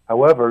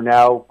 However,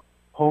 now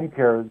home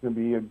care is going to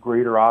be a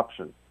greater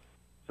option.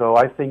 So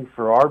I think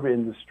for our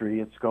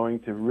industry, it's going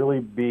to really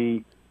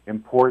be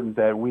important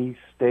that we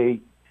stay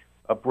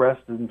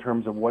abreast in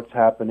terms of what's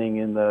happening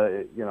in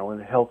the in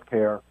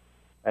healthcare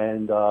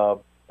and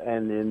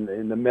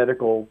in the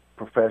medical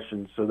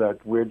profession, so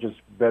that we're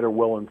just better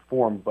well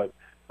informed. But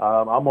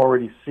I'm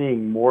already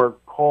seeing more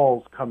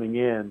calls coming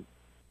in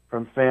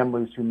from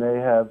families who may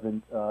have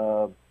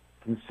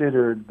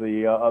considered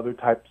the other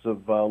types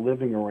of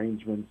living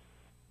arrangements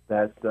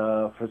that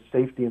for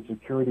safety and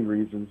security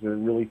reasons, they're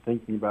really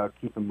thinking about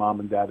keeping mom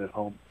and dad at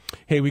home.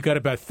 Hey, we got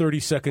about 30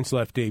 seconds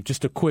left, Dave.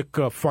 Just a quick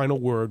final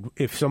word.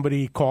 If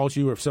somebody calls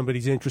you or if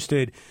somebody's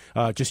interested,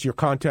 just your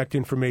contact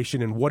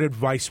information, and what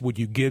advice would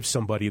you give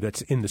somebody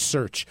that's in the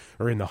search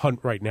or in the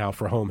hunt right now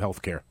for home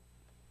health care?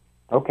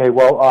 Okay,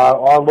 well,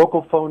 our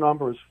local phone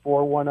number is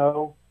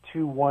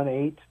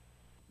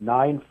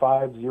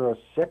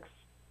 410-218-9506.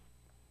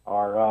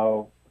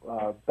 Our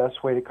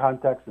best way to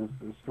contact us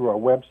is through our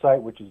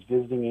website, which is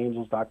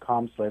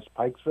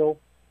visitingangels.com/Pikesville.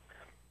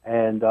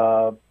 And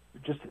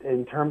just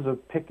in terms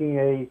of picking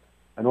an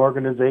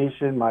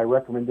organization, my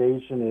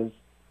recommendation is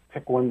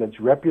pick one that's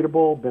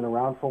reputable, been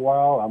around for a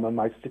while. I'm in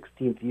my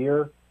 16th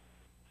year.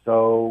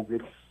 So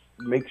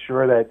make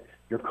sure that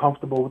you're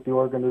comfortable with the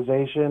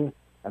organization.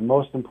 And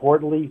most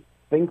importantly,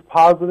 think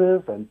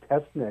positive and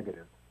test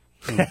negative.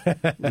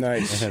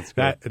 Nice.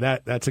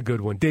 That's a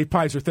good one. Dave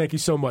Pizer, thank you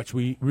so much.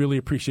 We really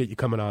appreciate you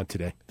coming on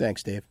today.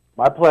 Thanks, Dave.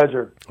 My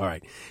pleasure. All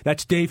right.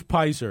 That's Dave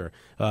Pizer,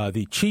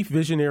 the Chief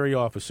Visionary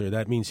Officer.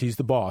 That means he's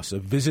the boss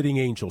of Visiting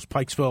Angels,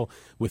 Pikesville,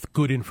 with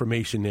good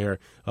information there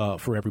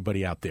for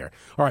everybody out there.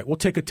 All right, we'll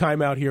take a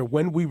time out here.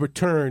 When we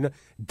return,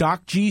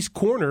 Doc G's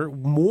Corner,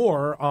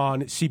 more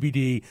on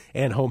CBD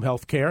and home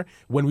health care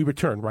when we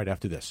return right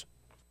after this.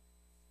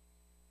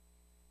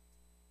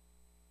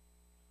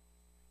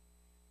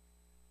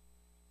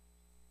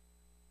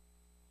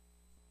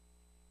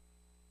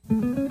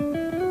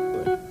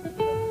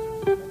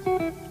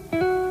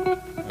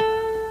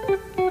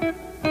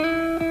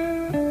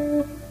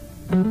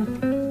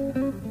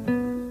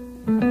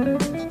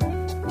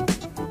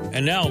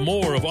 And now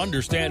more of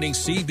Understanding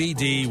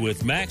CBD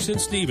with Max and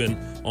Steven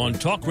on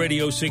Talk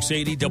Radio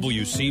 680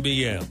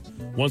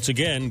 WCBM. Once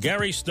again,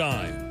 Gary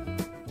Stein.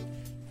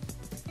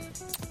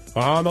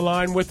 On the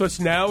line with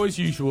us now, as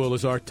usual,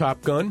 is our Top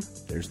Gun.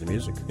 There's the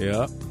music.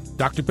 Yeah.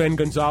 Dr. Ben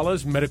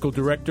Gonzalez, Medical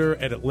Director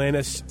at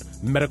Atlantis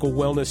Medical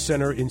Wellness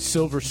Center in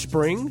Silver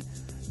Spring.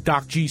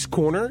 Doc G's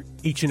Corner,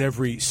 each and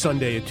every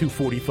Sunday at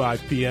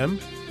 2:45 p.m.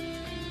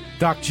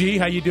 Doc G,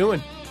 how you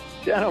doing?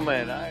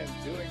 Gentlemen, I am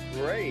doing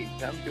great.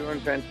 I'm doing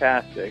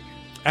fantastic.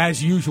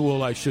 As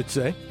usual, I should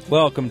say.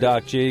 Welcome,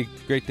 Doc G.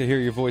 Great to hear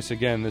your voice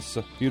again this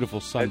beautiful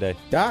Sunday.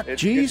 Doc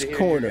G's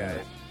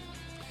Corner.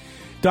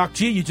 Doc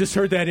G, you just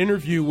heard that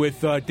interview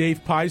with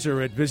Dave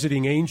Pizer at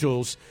Visiting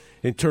Angels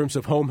in terms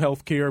of home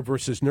health care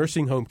versus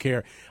nursing home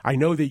care. I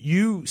know that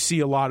you see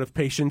a lot of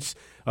patients,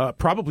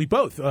 probably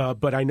both,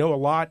 but I know a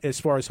lot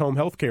as far as home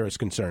health care is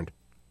concerned.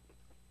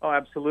 Oh,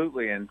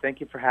 absolutely, and thank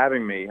you for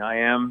having me. I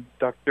am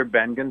Dr.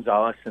 Ben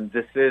Gonzalez, and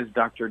this is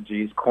Dr.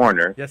 G's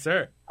Corner. Yes,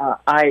 sir.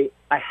 I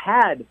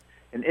had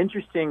an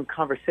interesting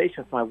conversation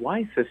with my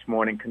wife this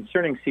morning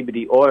concerning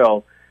CBD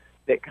oil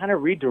that kind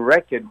of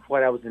redirected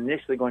what I was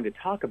initially going to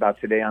talk about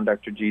today on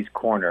Dr. G's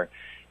Corner.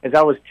 As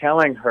I was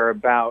telling her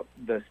about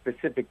the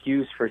specific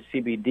use for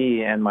CBD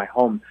and my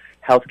home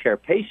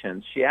healthcare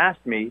patients, she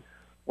asked me,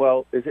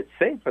 well, is it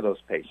safe for those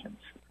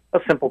patients? A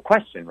simple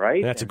question,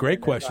 right? That's a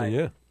great question,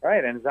 yeah.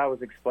 Right, and as I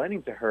was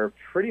explaining to her,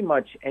 pretty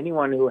much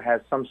anyone who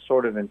has some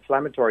sort of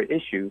inflammatory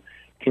issue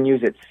can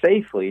use it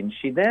safely. And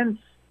she then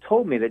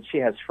told me that she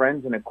has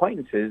friends and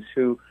acquaintances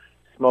who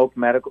smoke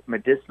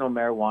medicinal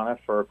marijuana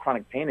for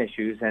chronic pain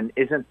issues, and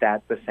isn't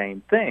that the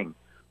same thing?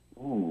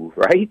 Ooh,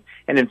 right?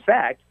 And in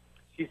fact,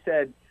 she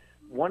said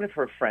one of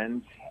her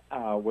friends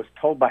was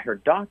told by her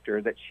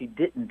doctor that she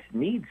didn't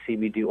need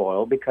CBD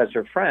oil because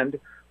her friend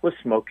was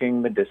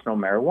smoking medicinal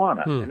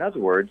marijuana. In other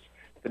words,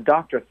 the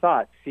doctor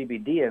thought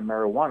CBD and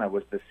marijuana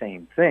was the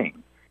same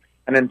thing.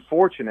 An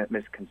unfortunate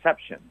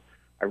misconception.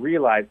 I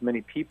realize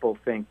many people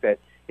think that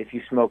if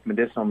you smoke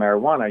medicinal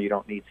marijuana, you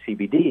don't need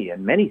CBD,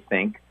 and many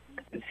think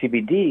that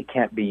CBD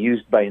can't be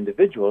used by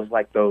individuals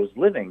like those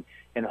living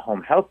in a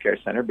home health care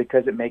center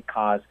because it may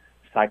cause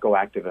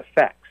psychoactive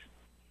effects.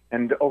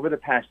 And over the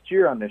past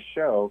year on this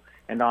show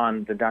and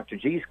on the Dr.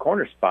 G's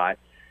Corner spot,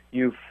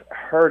 you've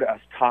heard us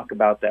talk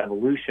about the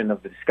evolution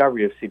of the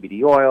discovery of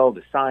CBD oil,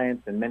 the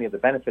science, and many of the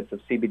benefits of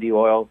CBD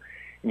oil.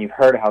 And you've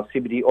heard how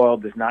CBD oil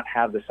does not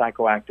have the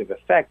psychoactive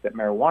effect that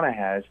marijuana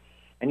has.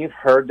 And you've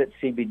heard that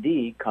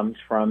CBD comes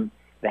from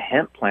the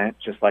hemp plant,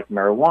 just like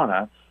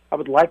marijuana. I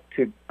would like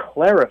to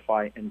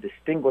clarify and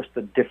distinguish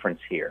the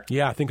difference here.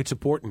 Yeah, I think it's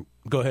important.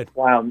 Go ahead.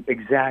 While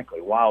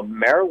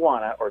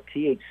marijuana or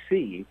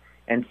THC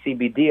and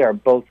CBD are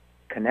both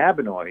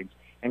cannabinoids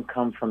and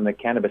come from the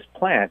cannabis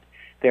plant,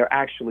 they're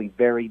actually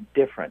very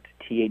different.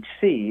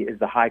 THC is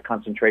the high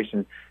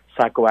concentration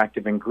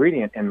psychoactive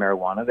ingredient in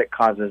marijuana that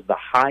causes the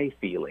high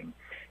feeling.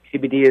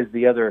 CBD is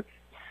the other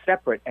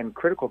separate and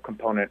critical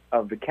component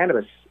of the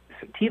cannabis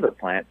sativa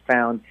plant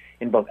found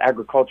in both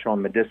agricultural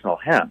and medicinal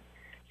hemp.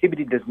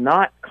 CBD does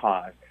not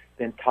cause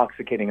the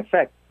intoxicating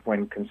effect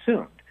when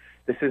consumed.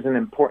 This is an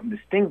important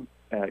distinction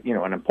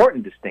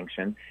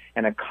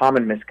and a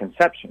common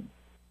misconception.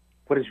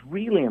 What is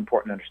really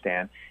important to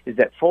understand is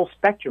that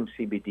full-spectrum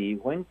CBD,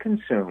 when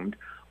consumed,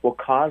 will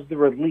cause the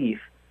relief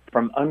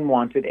from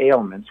unwanted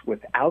ailments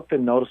without the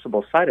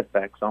noticeable side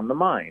effects on the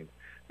mind,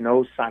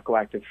 no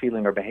psychoactive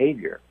feeling or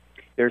behavior.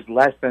 There's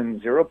less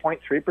than 0.3%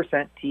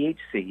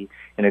 THC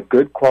in a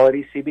good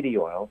quality CBD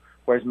oil,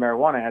 whereas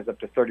marijuana has up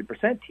to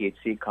 30%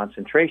 THC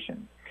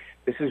concentration.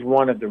 This is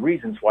one of the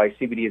reasons why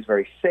CBD is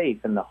very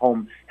safe in the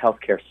home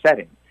healthcare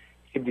setting.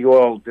 CBD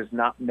oil does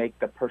not make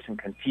the person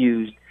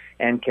confused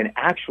and can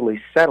actually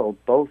settle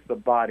both the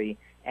body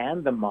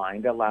and the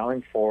mind,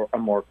 allowing for a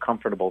more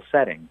comfortable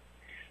setting.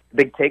 The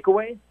big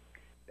takeaway?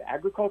 The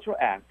Agricultural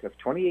Act of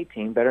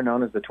 2018, better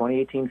known as the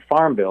 2018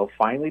 Farm Bill,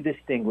 finally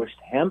distinguished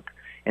hemp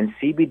and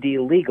CBD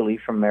legally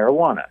from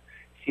marijuana.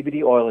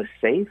 CBD oil is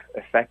safe,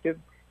 effective,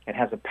 and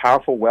has a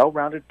powerful,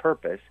 well-rounded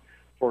purpose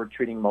for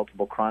treating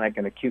multiple chronic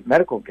and acute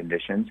medical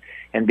conditions.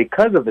 And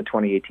because of the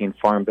 2018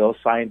 Farm Bill,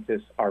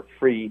 scientists are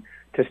free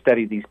to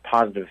study these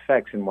positive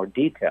effects in more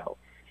detail.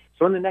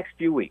 So in the next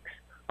few weeks,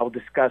 I will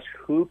discuss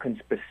who can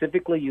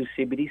specifically use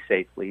CBD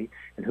safely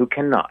and who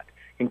cannot,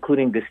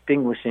 including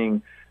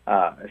distinguishing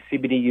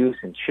CBD use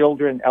in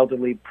children,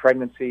 elderly,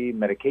 pregnancy,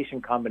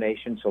 medication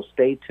combinations, so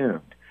stay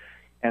tuned.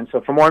 And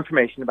so for more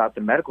information about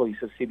the medical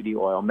use of CBD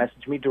oil,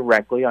 message me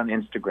directly on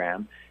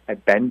Instagram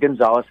at Ben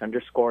Gonzalez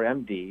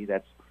 _MD.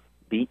 That's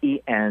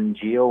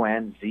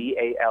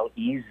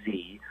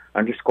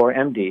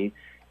BenGonzalez_MD.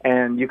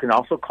 And you can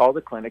also call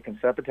the clinic and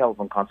set up a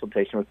telephone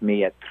consultation with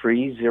me at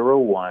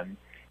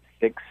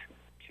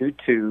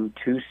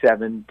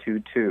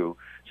 301-622-2722.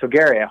 So,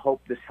 Gary, I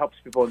hope this helps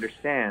people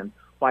understand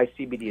why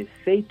CBD is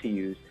safe to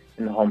use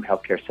in the home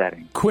healthcare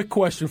setting. Quick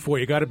question for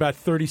you. Got about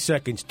 30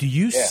 seconds. Do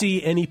you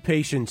see any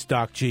patients,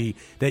 Doc G,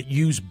 that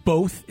use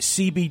both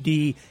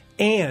CBD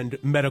and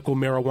medical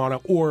marijuana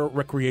or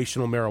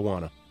recreational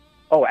marijuana?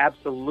 Oh,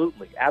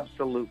 absolutely.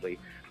 Absolutely.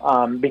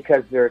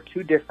 Because there are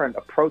two different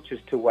approaches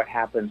to what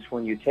happens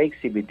when you take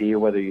CBD,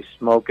 whether you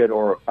smoke it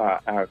or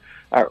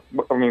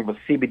with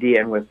CBD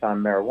and with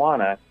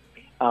marijuana.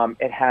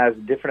 It has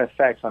different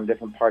effects on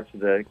different parts of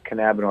the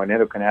cannabinoid and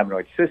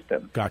endocannabinoid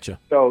system. Gotcha.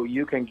 So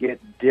you can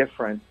get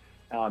different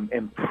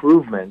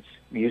improvements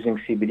using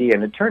CBD.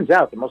 And it turns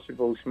out that most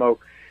people who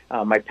smoke,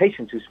 my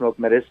patients who smoke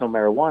medicinal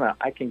marijuana,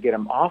 I can get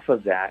them off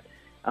of that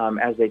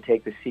as they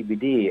take the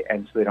CBD,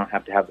 and so they don't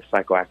have to have the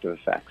psychoactive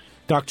effects.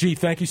 Doc G,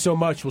 thank you so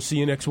much. We'll see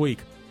you next week.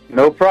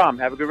 No problem.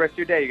 Have a good rest of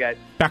your day, you guys.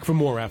 Back for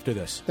more after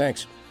this.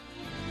 Thanks.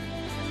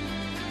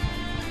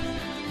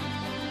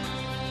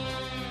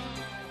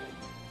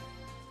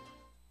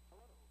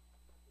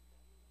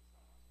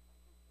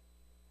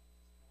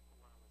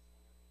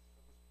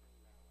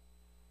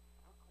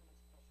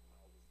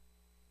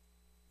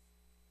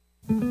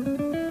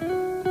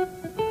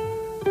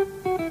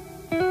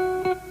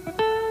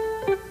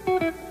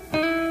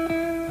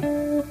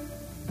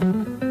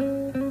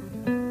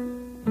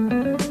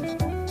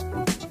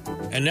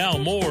 And now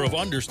more of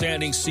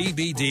Understanding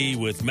CBD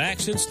with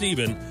Max and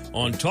Steven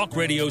on Talk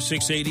Radio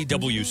 680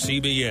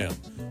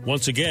 WCBM.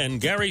 Once again,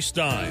 Gary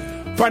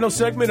Stein. Final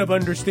segment of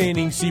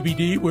Understanding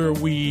CBD, where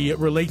we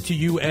relate to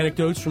you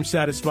anecdotes from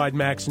satisfied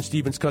Max and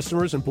Steven's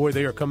customers. And boy,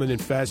 they are coming in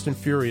fast and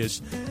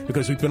furious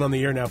because we've been on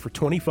the air now for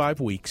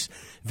 25 weeks.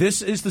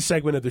 This is the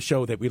segment of the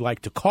show that we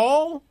like to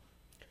call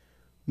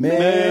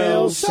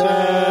Mail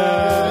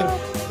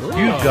Sack.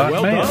 You've got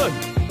well mail.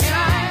 done.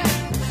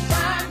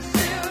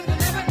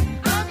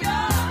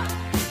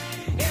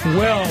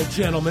 Well,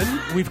 gentlemen,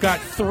 we've got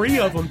 3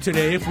 of them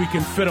today, if we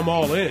can fit them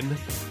all in,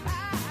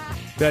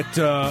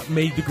 that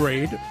made the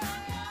grade.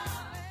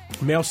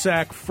 Mail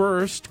sack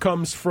first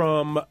comes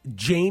from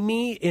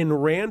Jamie in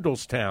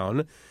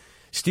Randallstown.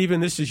 Stephen,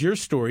 this is your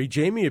story.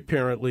 Jamie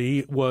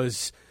apparently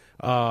was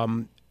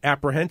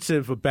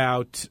apprehensive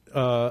about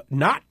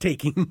not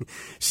taking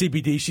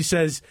CBD. She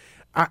says,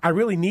 I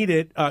really need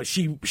it.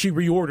 She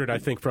reordered, I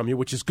think, from you,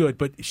 which is good.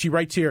 But she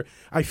writes here,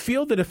 I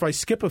feel that if I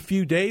skip a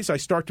few days, I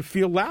start to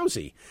feel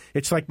lousy.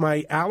 It's like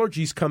my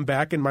allergies come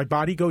back and my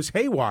body goes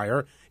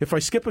haywire if I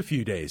skip a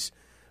few days.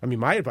 I mean,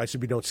 my advice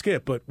would be don't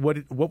skip, but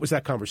what was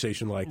that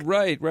conversation like?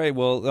 Right.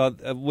 Well,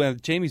 when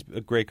Jamie's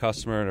a great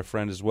customer and a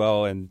friend as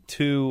well, and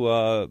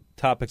 2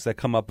 topics that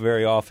come up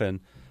very often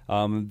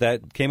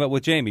that came up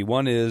with Jamie.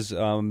 One is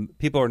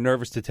people are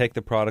nervous to take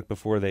the product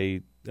before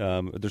they're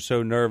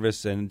so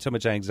nervous and so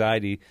much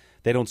anxiety,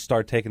 they don't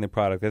start taking the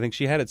product. I think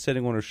she had it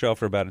sitting on her shelf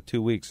for about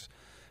 2 weeks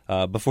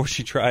before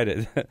she tried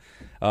it.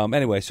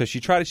 Anyway, so she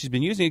tried it. She's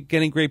been using it,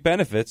 getting great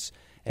benefits.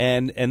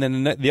 And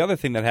then the other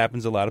thing that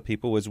happens to a lot of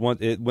people is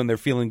when they're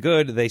feeling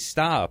good, they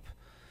stop.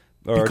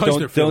 Or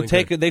don't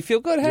take it. They feel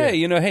good. Hey,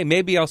 hey,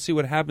 maybe I'll see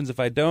what happens if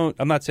I don't.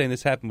 I'm not saying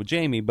this happened with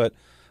Jamie, but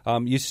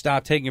you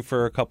stop taking it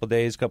for a couple of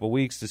days, couple of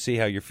weeks to see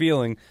how you're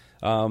feeling,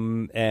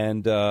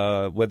 and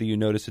whether you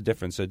notice a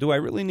difference. So, do I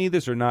really need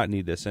this or not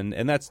need this?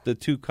 And that's the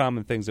 2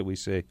 common things that we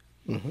see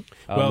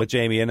with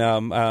Jamie.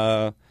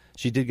 And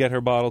she did get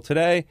her bottle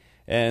today.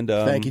 And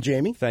thank you,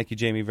 Jamie. Thank you,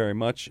 Jamie, very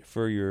much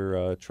for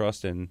your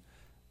trust, and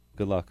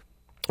good luck.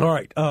 All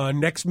right.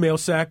 Next mail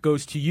sack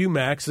goes to you,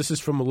 Max. This is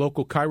from a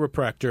local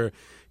chiropractor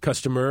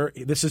customer.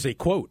 This is a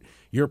quote.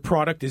 Your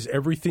product is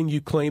everything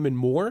you claim and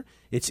more.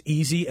 It's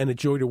easy and a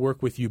joy to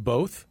work with you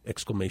both! !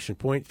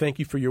 Thank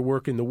you for your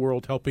work in the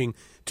world helping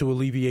to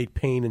alleviate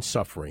pain and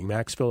suffering.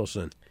 Max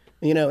Phillison.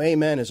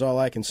 Amen is all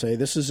I can say.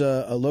 This is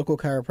a local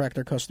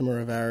chiropractor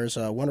customer of ours,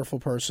 a wonderful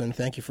person.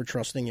 Thank you for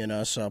trusting in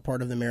us.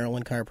 Part of the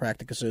Maryland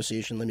Chiropractic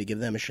Association. Let me give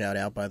them a shout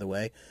out, by the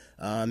way.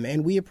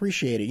 And we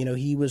appreciate it.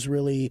 He was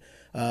really,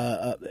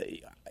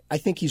 I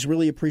think he's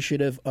really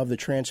appreciative of the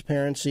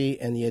transparency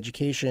and the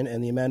education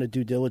and the amount of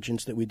due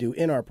diligence that we do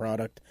in our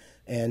product.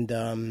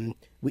 And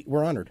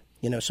we're honored.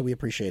 So we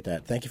appreciate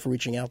that. Thank you for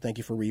reaching out. Thank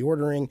you for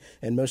reordering.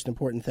 And most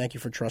important, thank you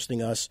for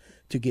trusting us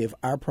to give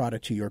our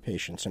product to your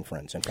patients and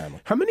friends and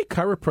family. How many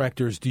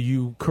chiropractors do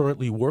you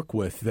currently work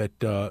with that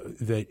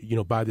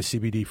buy the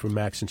CBD from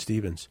Max and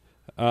Stevens?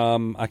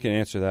 I can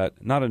answer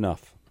that. Not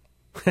enough.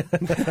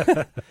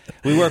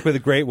 We work with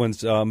the great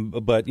ones,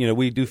 but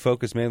we do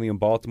focus mainly in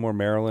Baltimore,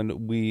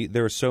 Maryland.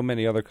 There are so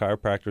many other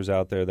chiropractors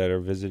out there that are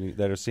visiting,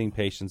 that are seeing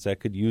patients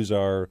that could use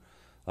our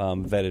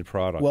vetted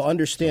product. Well,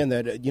 understand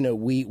that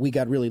we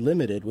got really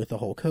limited with the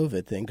whole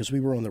COVID thing because we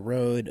were on the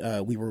road.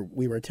 We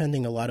were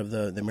attending a lot of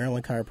the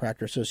Maryland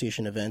Chiropractor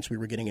Association events. We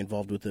were getting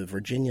involved with the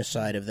Virginia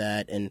side of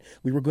that, and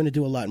we were going to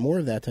do a lot more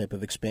of that type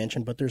of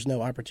expansion. But there's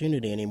no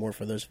opportunity anymore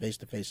for those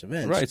face-to-face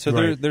events. Right.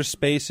 So there's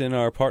space in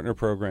our partner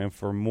program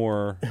for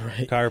more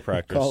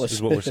chiropractors.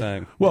 Is what we're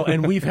saying. Well,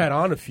 and we've had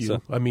on a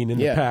few. In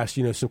the past,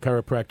 some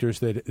chiropractors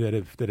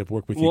that have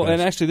worked with you. Well, guys.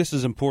 and actually, this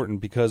is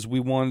important because we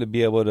wanted to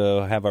be able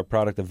to have our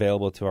product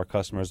available to our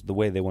customers the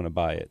way they want to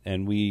buy it,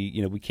 and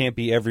we can't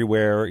be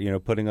everywhere.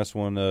 Putting us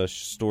on a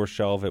store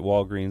shelf at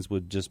Walgreens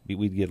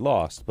we'd get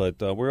lost.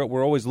 But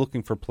we're always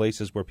looking for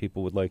places where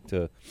people would like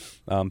to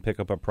pick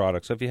up our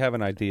product. So if you have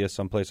an idea,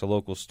 someplace, a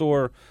local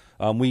store,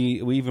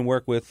 we even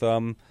work with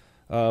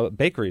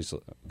bakeries.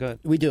 Go ahead.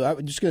 We do. I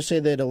was just going to say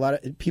that a lot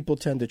of people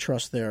tend to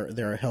trust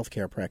their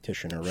healthcare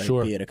practitioner, right?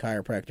 Sure. Be it a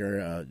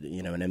chiropractor,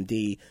 an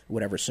MD,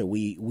 whatever. So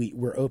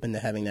we're open to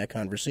having that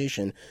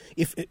conversation.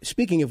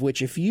 Speaking of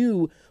which, if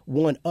you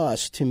want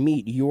us to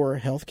meet your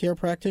healthcare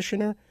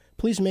practitioner,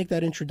 please make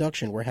that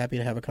introduction. We're happy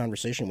to have a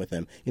conversation with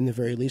them. In the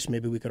very least,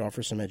 maybe we could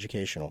offer some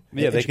educational.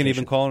 Yeah, they can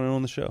even call in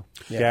on the show.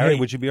 Yeah. Gary,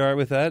 would you be all right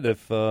with that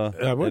if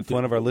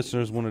one of our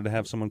listeners wanted to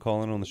have someone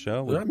call in on the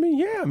show? As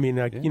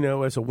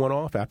a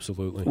one-off,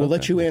 absolutely. We'll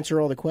let you answer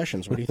all the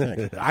questions. What do you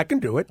think? I can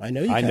do it. I know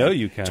you can. I know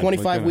you can.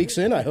 25 weeks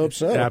in, I hope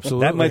so.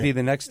 Absolutely. That might be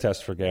the next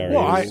test for Gary.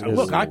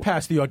 Well, I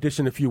passed the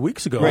audition a few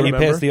weeks ago. Right, you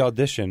remember? passed the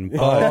audition,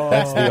 but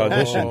that's the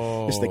audition.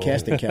 It's the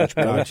casting couch.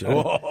 Gotcha.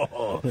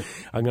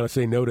 I'm going to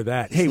say no to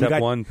that. Hey,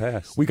 Step one passed.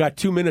 We got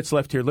 2 minutes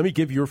left here. Let me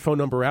give your phone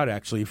number out,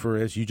 actually, for,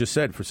 as you just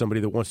said, for somebody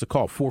that wants to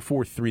call.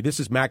 443. This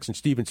is Max and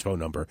Steven's phone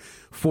number.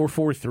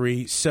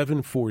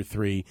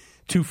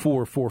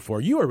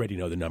 443-743-2444. You already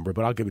know the number,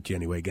 but I'll give it to you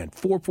anyway again.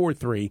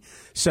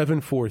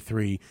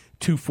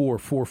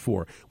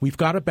 443-743-2444. We've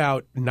got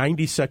about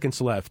 90 seconds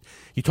left.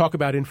 You talk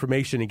about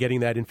information and getting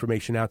that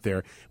information out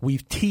there.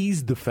 We've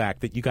teased the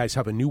fact that you guys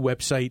have a new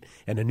website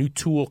and a new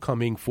tool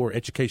coming for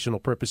educational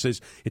purposes.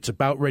 It's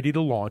about ready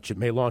to launch. It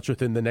may launch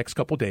within the next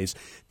couple days.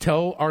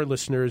 Tell our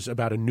listeners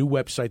about a new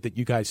website that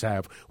you guys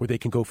have where they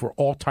can go for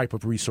all type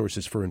of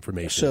resources for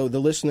information. So the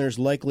listeners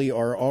likely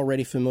are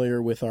already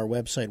familiar with our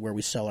website where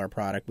we sell our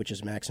product, which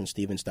is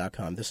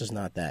maxandstevens.com. This is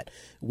not that.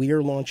 We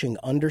are launching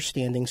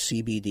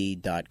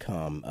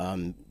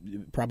understandingcbd.com,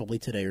 probably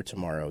today or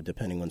tomorrow,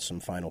 depending on some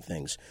final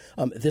things.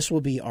 This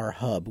will be our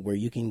hub where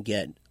you can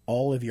get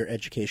all of your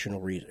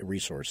educational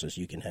resources.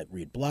 You can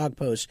read blog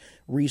posts,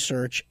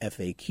 research,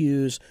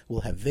 FAQs.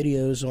 We'll have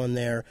videos on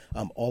there.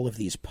 All of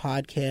these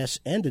podcasts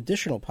and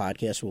additional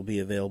podcasts will be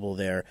available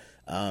there.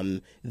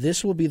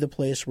 This will be the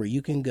place where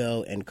you can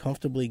go and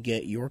comfortably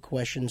get your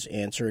questions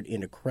answered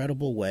in a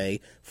credible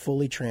way,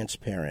 fully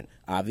transparent.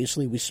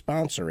 Obviously, we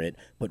sponsor it,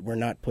 but we're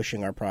not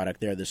pushing our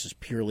product there. This is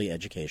purely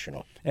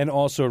educational. And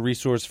also a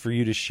resource for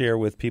you to share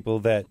with people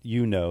that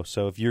you know.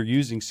 So if you're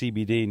using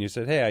CBD and you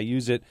said, hey, I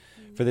use it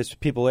for this,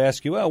 people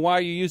ask you, why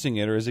are you using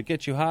it? Or does it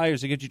get you high or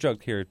does it get you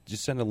drugged? Here,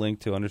 just send a link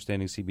to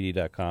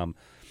understandingcbd.com.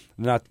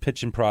 I'm not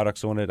pitching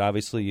products on it.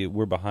 Obviously,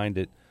 we're behind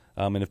it.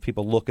 And if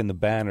people look in the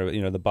banner,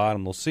 the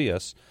bottom, they'll see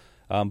us.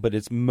 But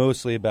it's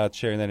mostly about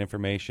sharing that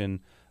information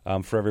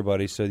for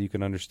everybody so you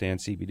can understand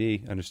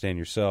CBD, understand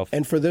yourself.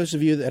 And for those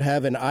of you that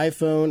have an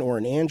iPhone or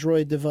an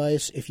Android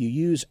device, if you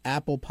use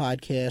Apple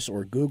Podcasts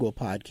or Google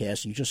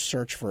Podcasts, you just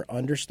search for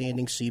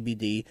Understanding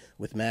CBD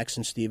with Max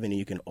and Steven, and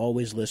you can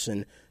always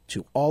listen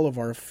to all of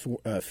our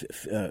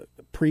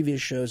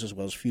previous shows as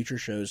well as future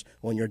shows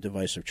on your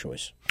device of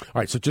choice. All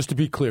right, so just to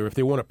be clear, if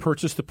they want to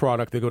purchase the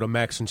product, they go to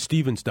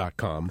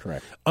maxandstevens.com.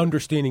 Correct.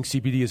 Understanding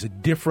CBD is a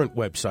different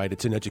website.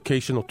 It's an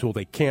educational tool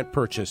they can't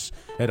purchase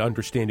at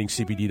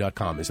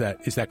understandingcbd.com. Is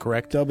that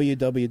correct?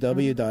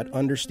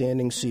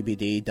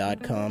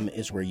 www.understandingcbd.com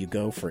is where you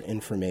go for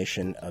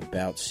information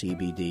about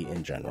CBD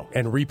in general.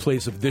 And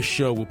replays of this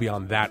show will be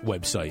on that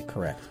website.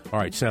 Correct. All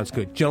right, sounds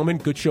good. Gentlemen,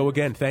 good show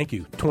again. Thank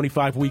you.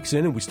 25 weeks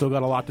in, and we still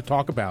got a lot to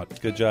talk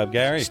about. Good job,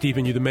 Gary.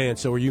 Steven, you're the man.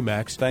 So are you,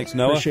 Max. Thanks,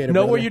 Noah. Appreciate it,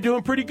 Noah, brother. you're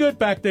doing pretty good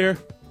back there.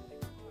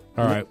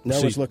 All right.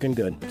 Noah's looking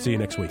good. See you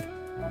next week.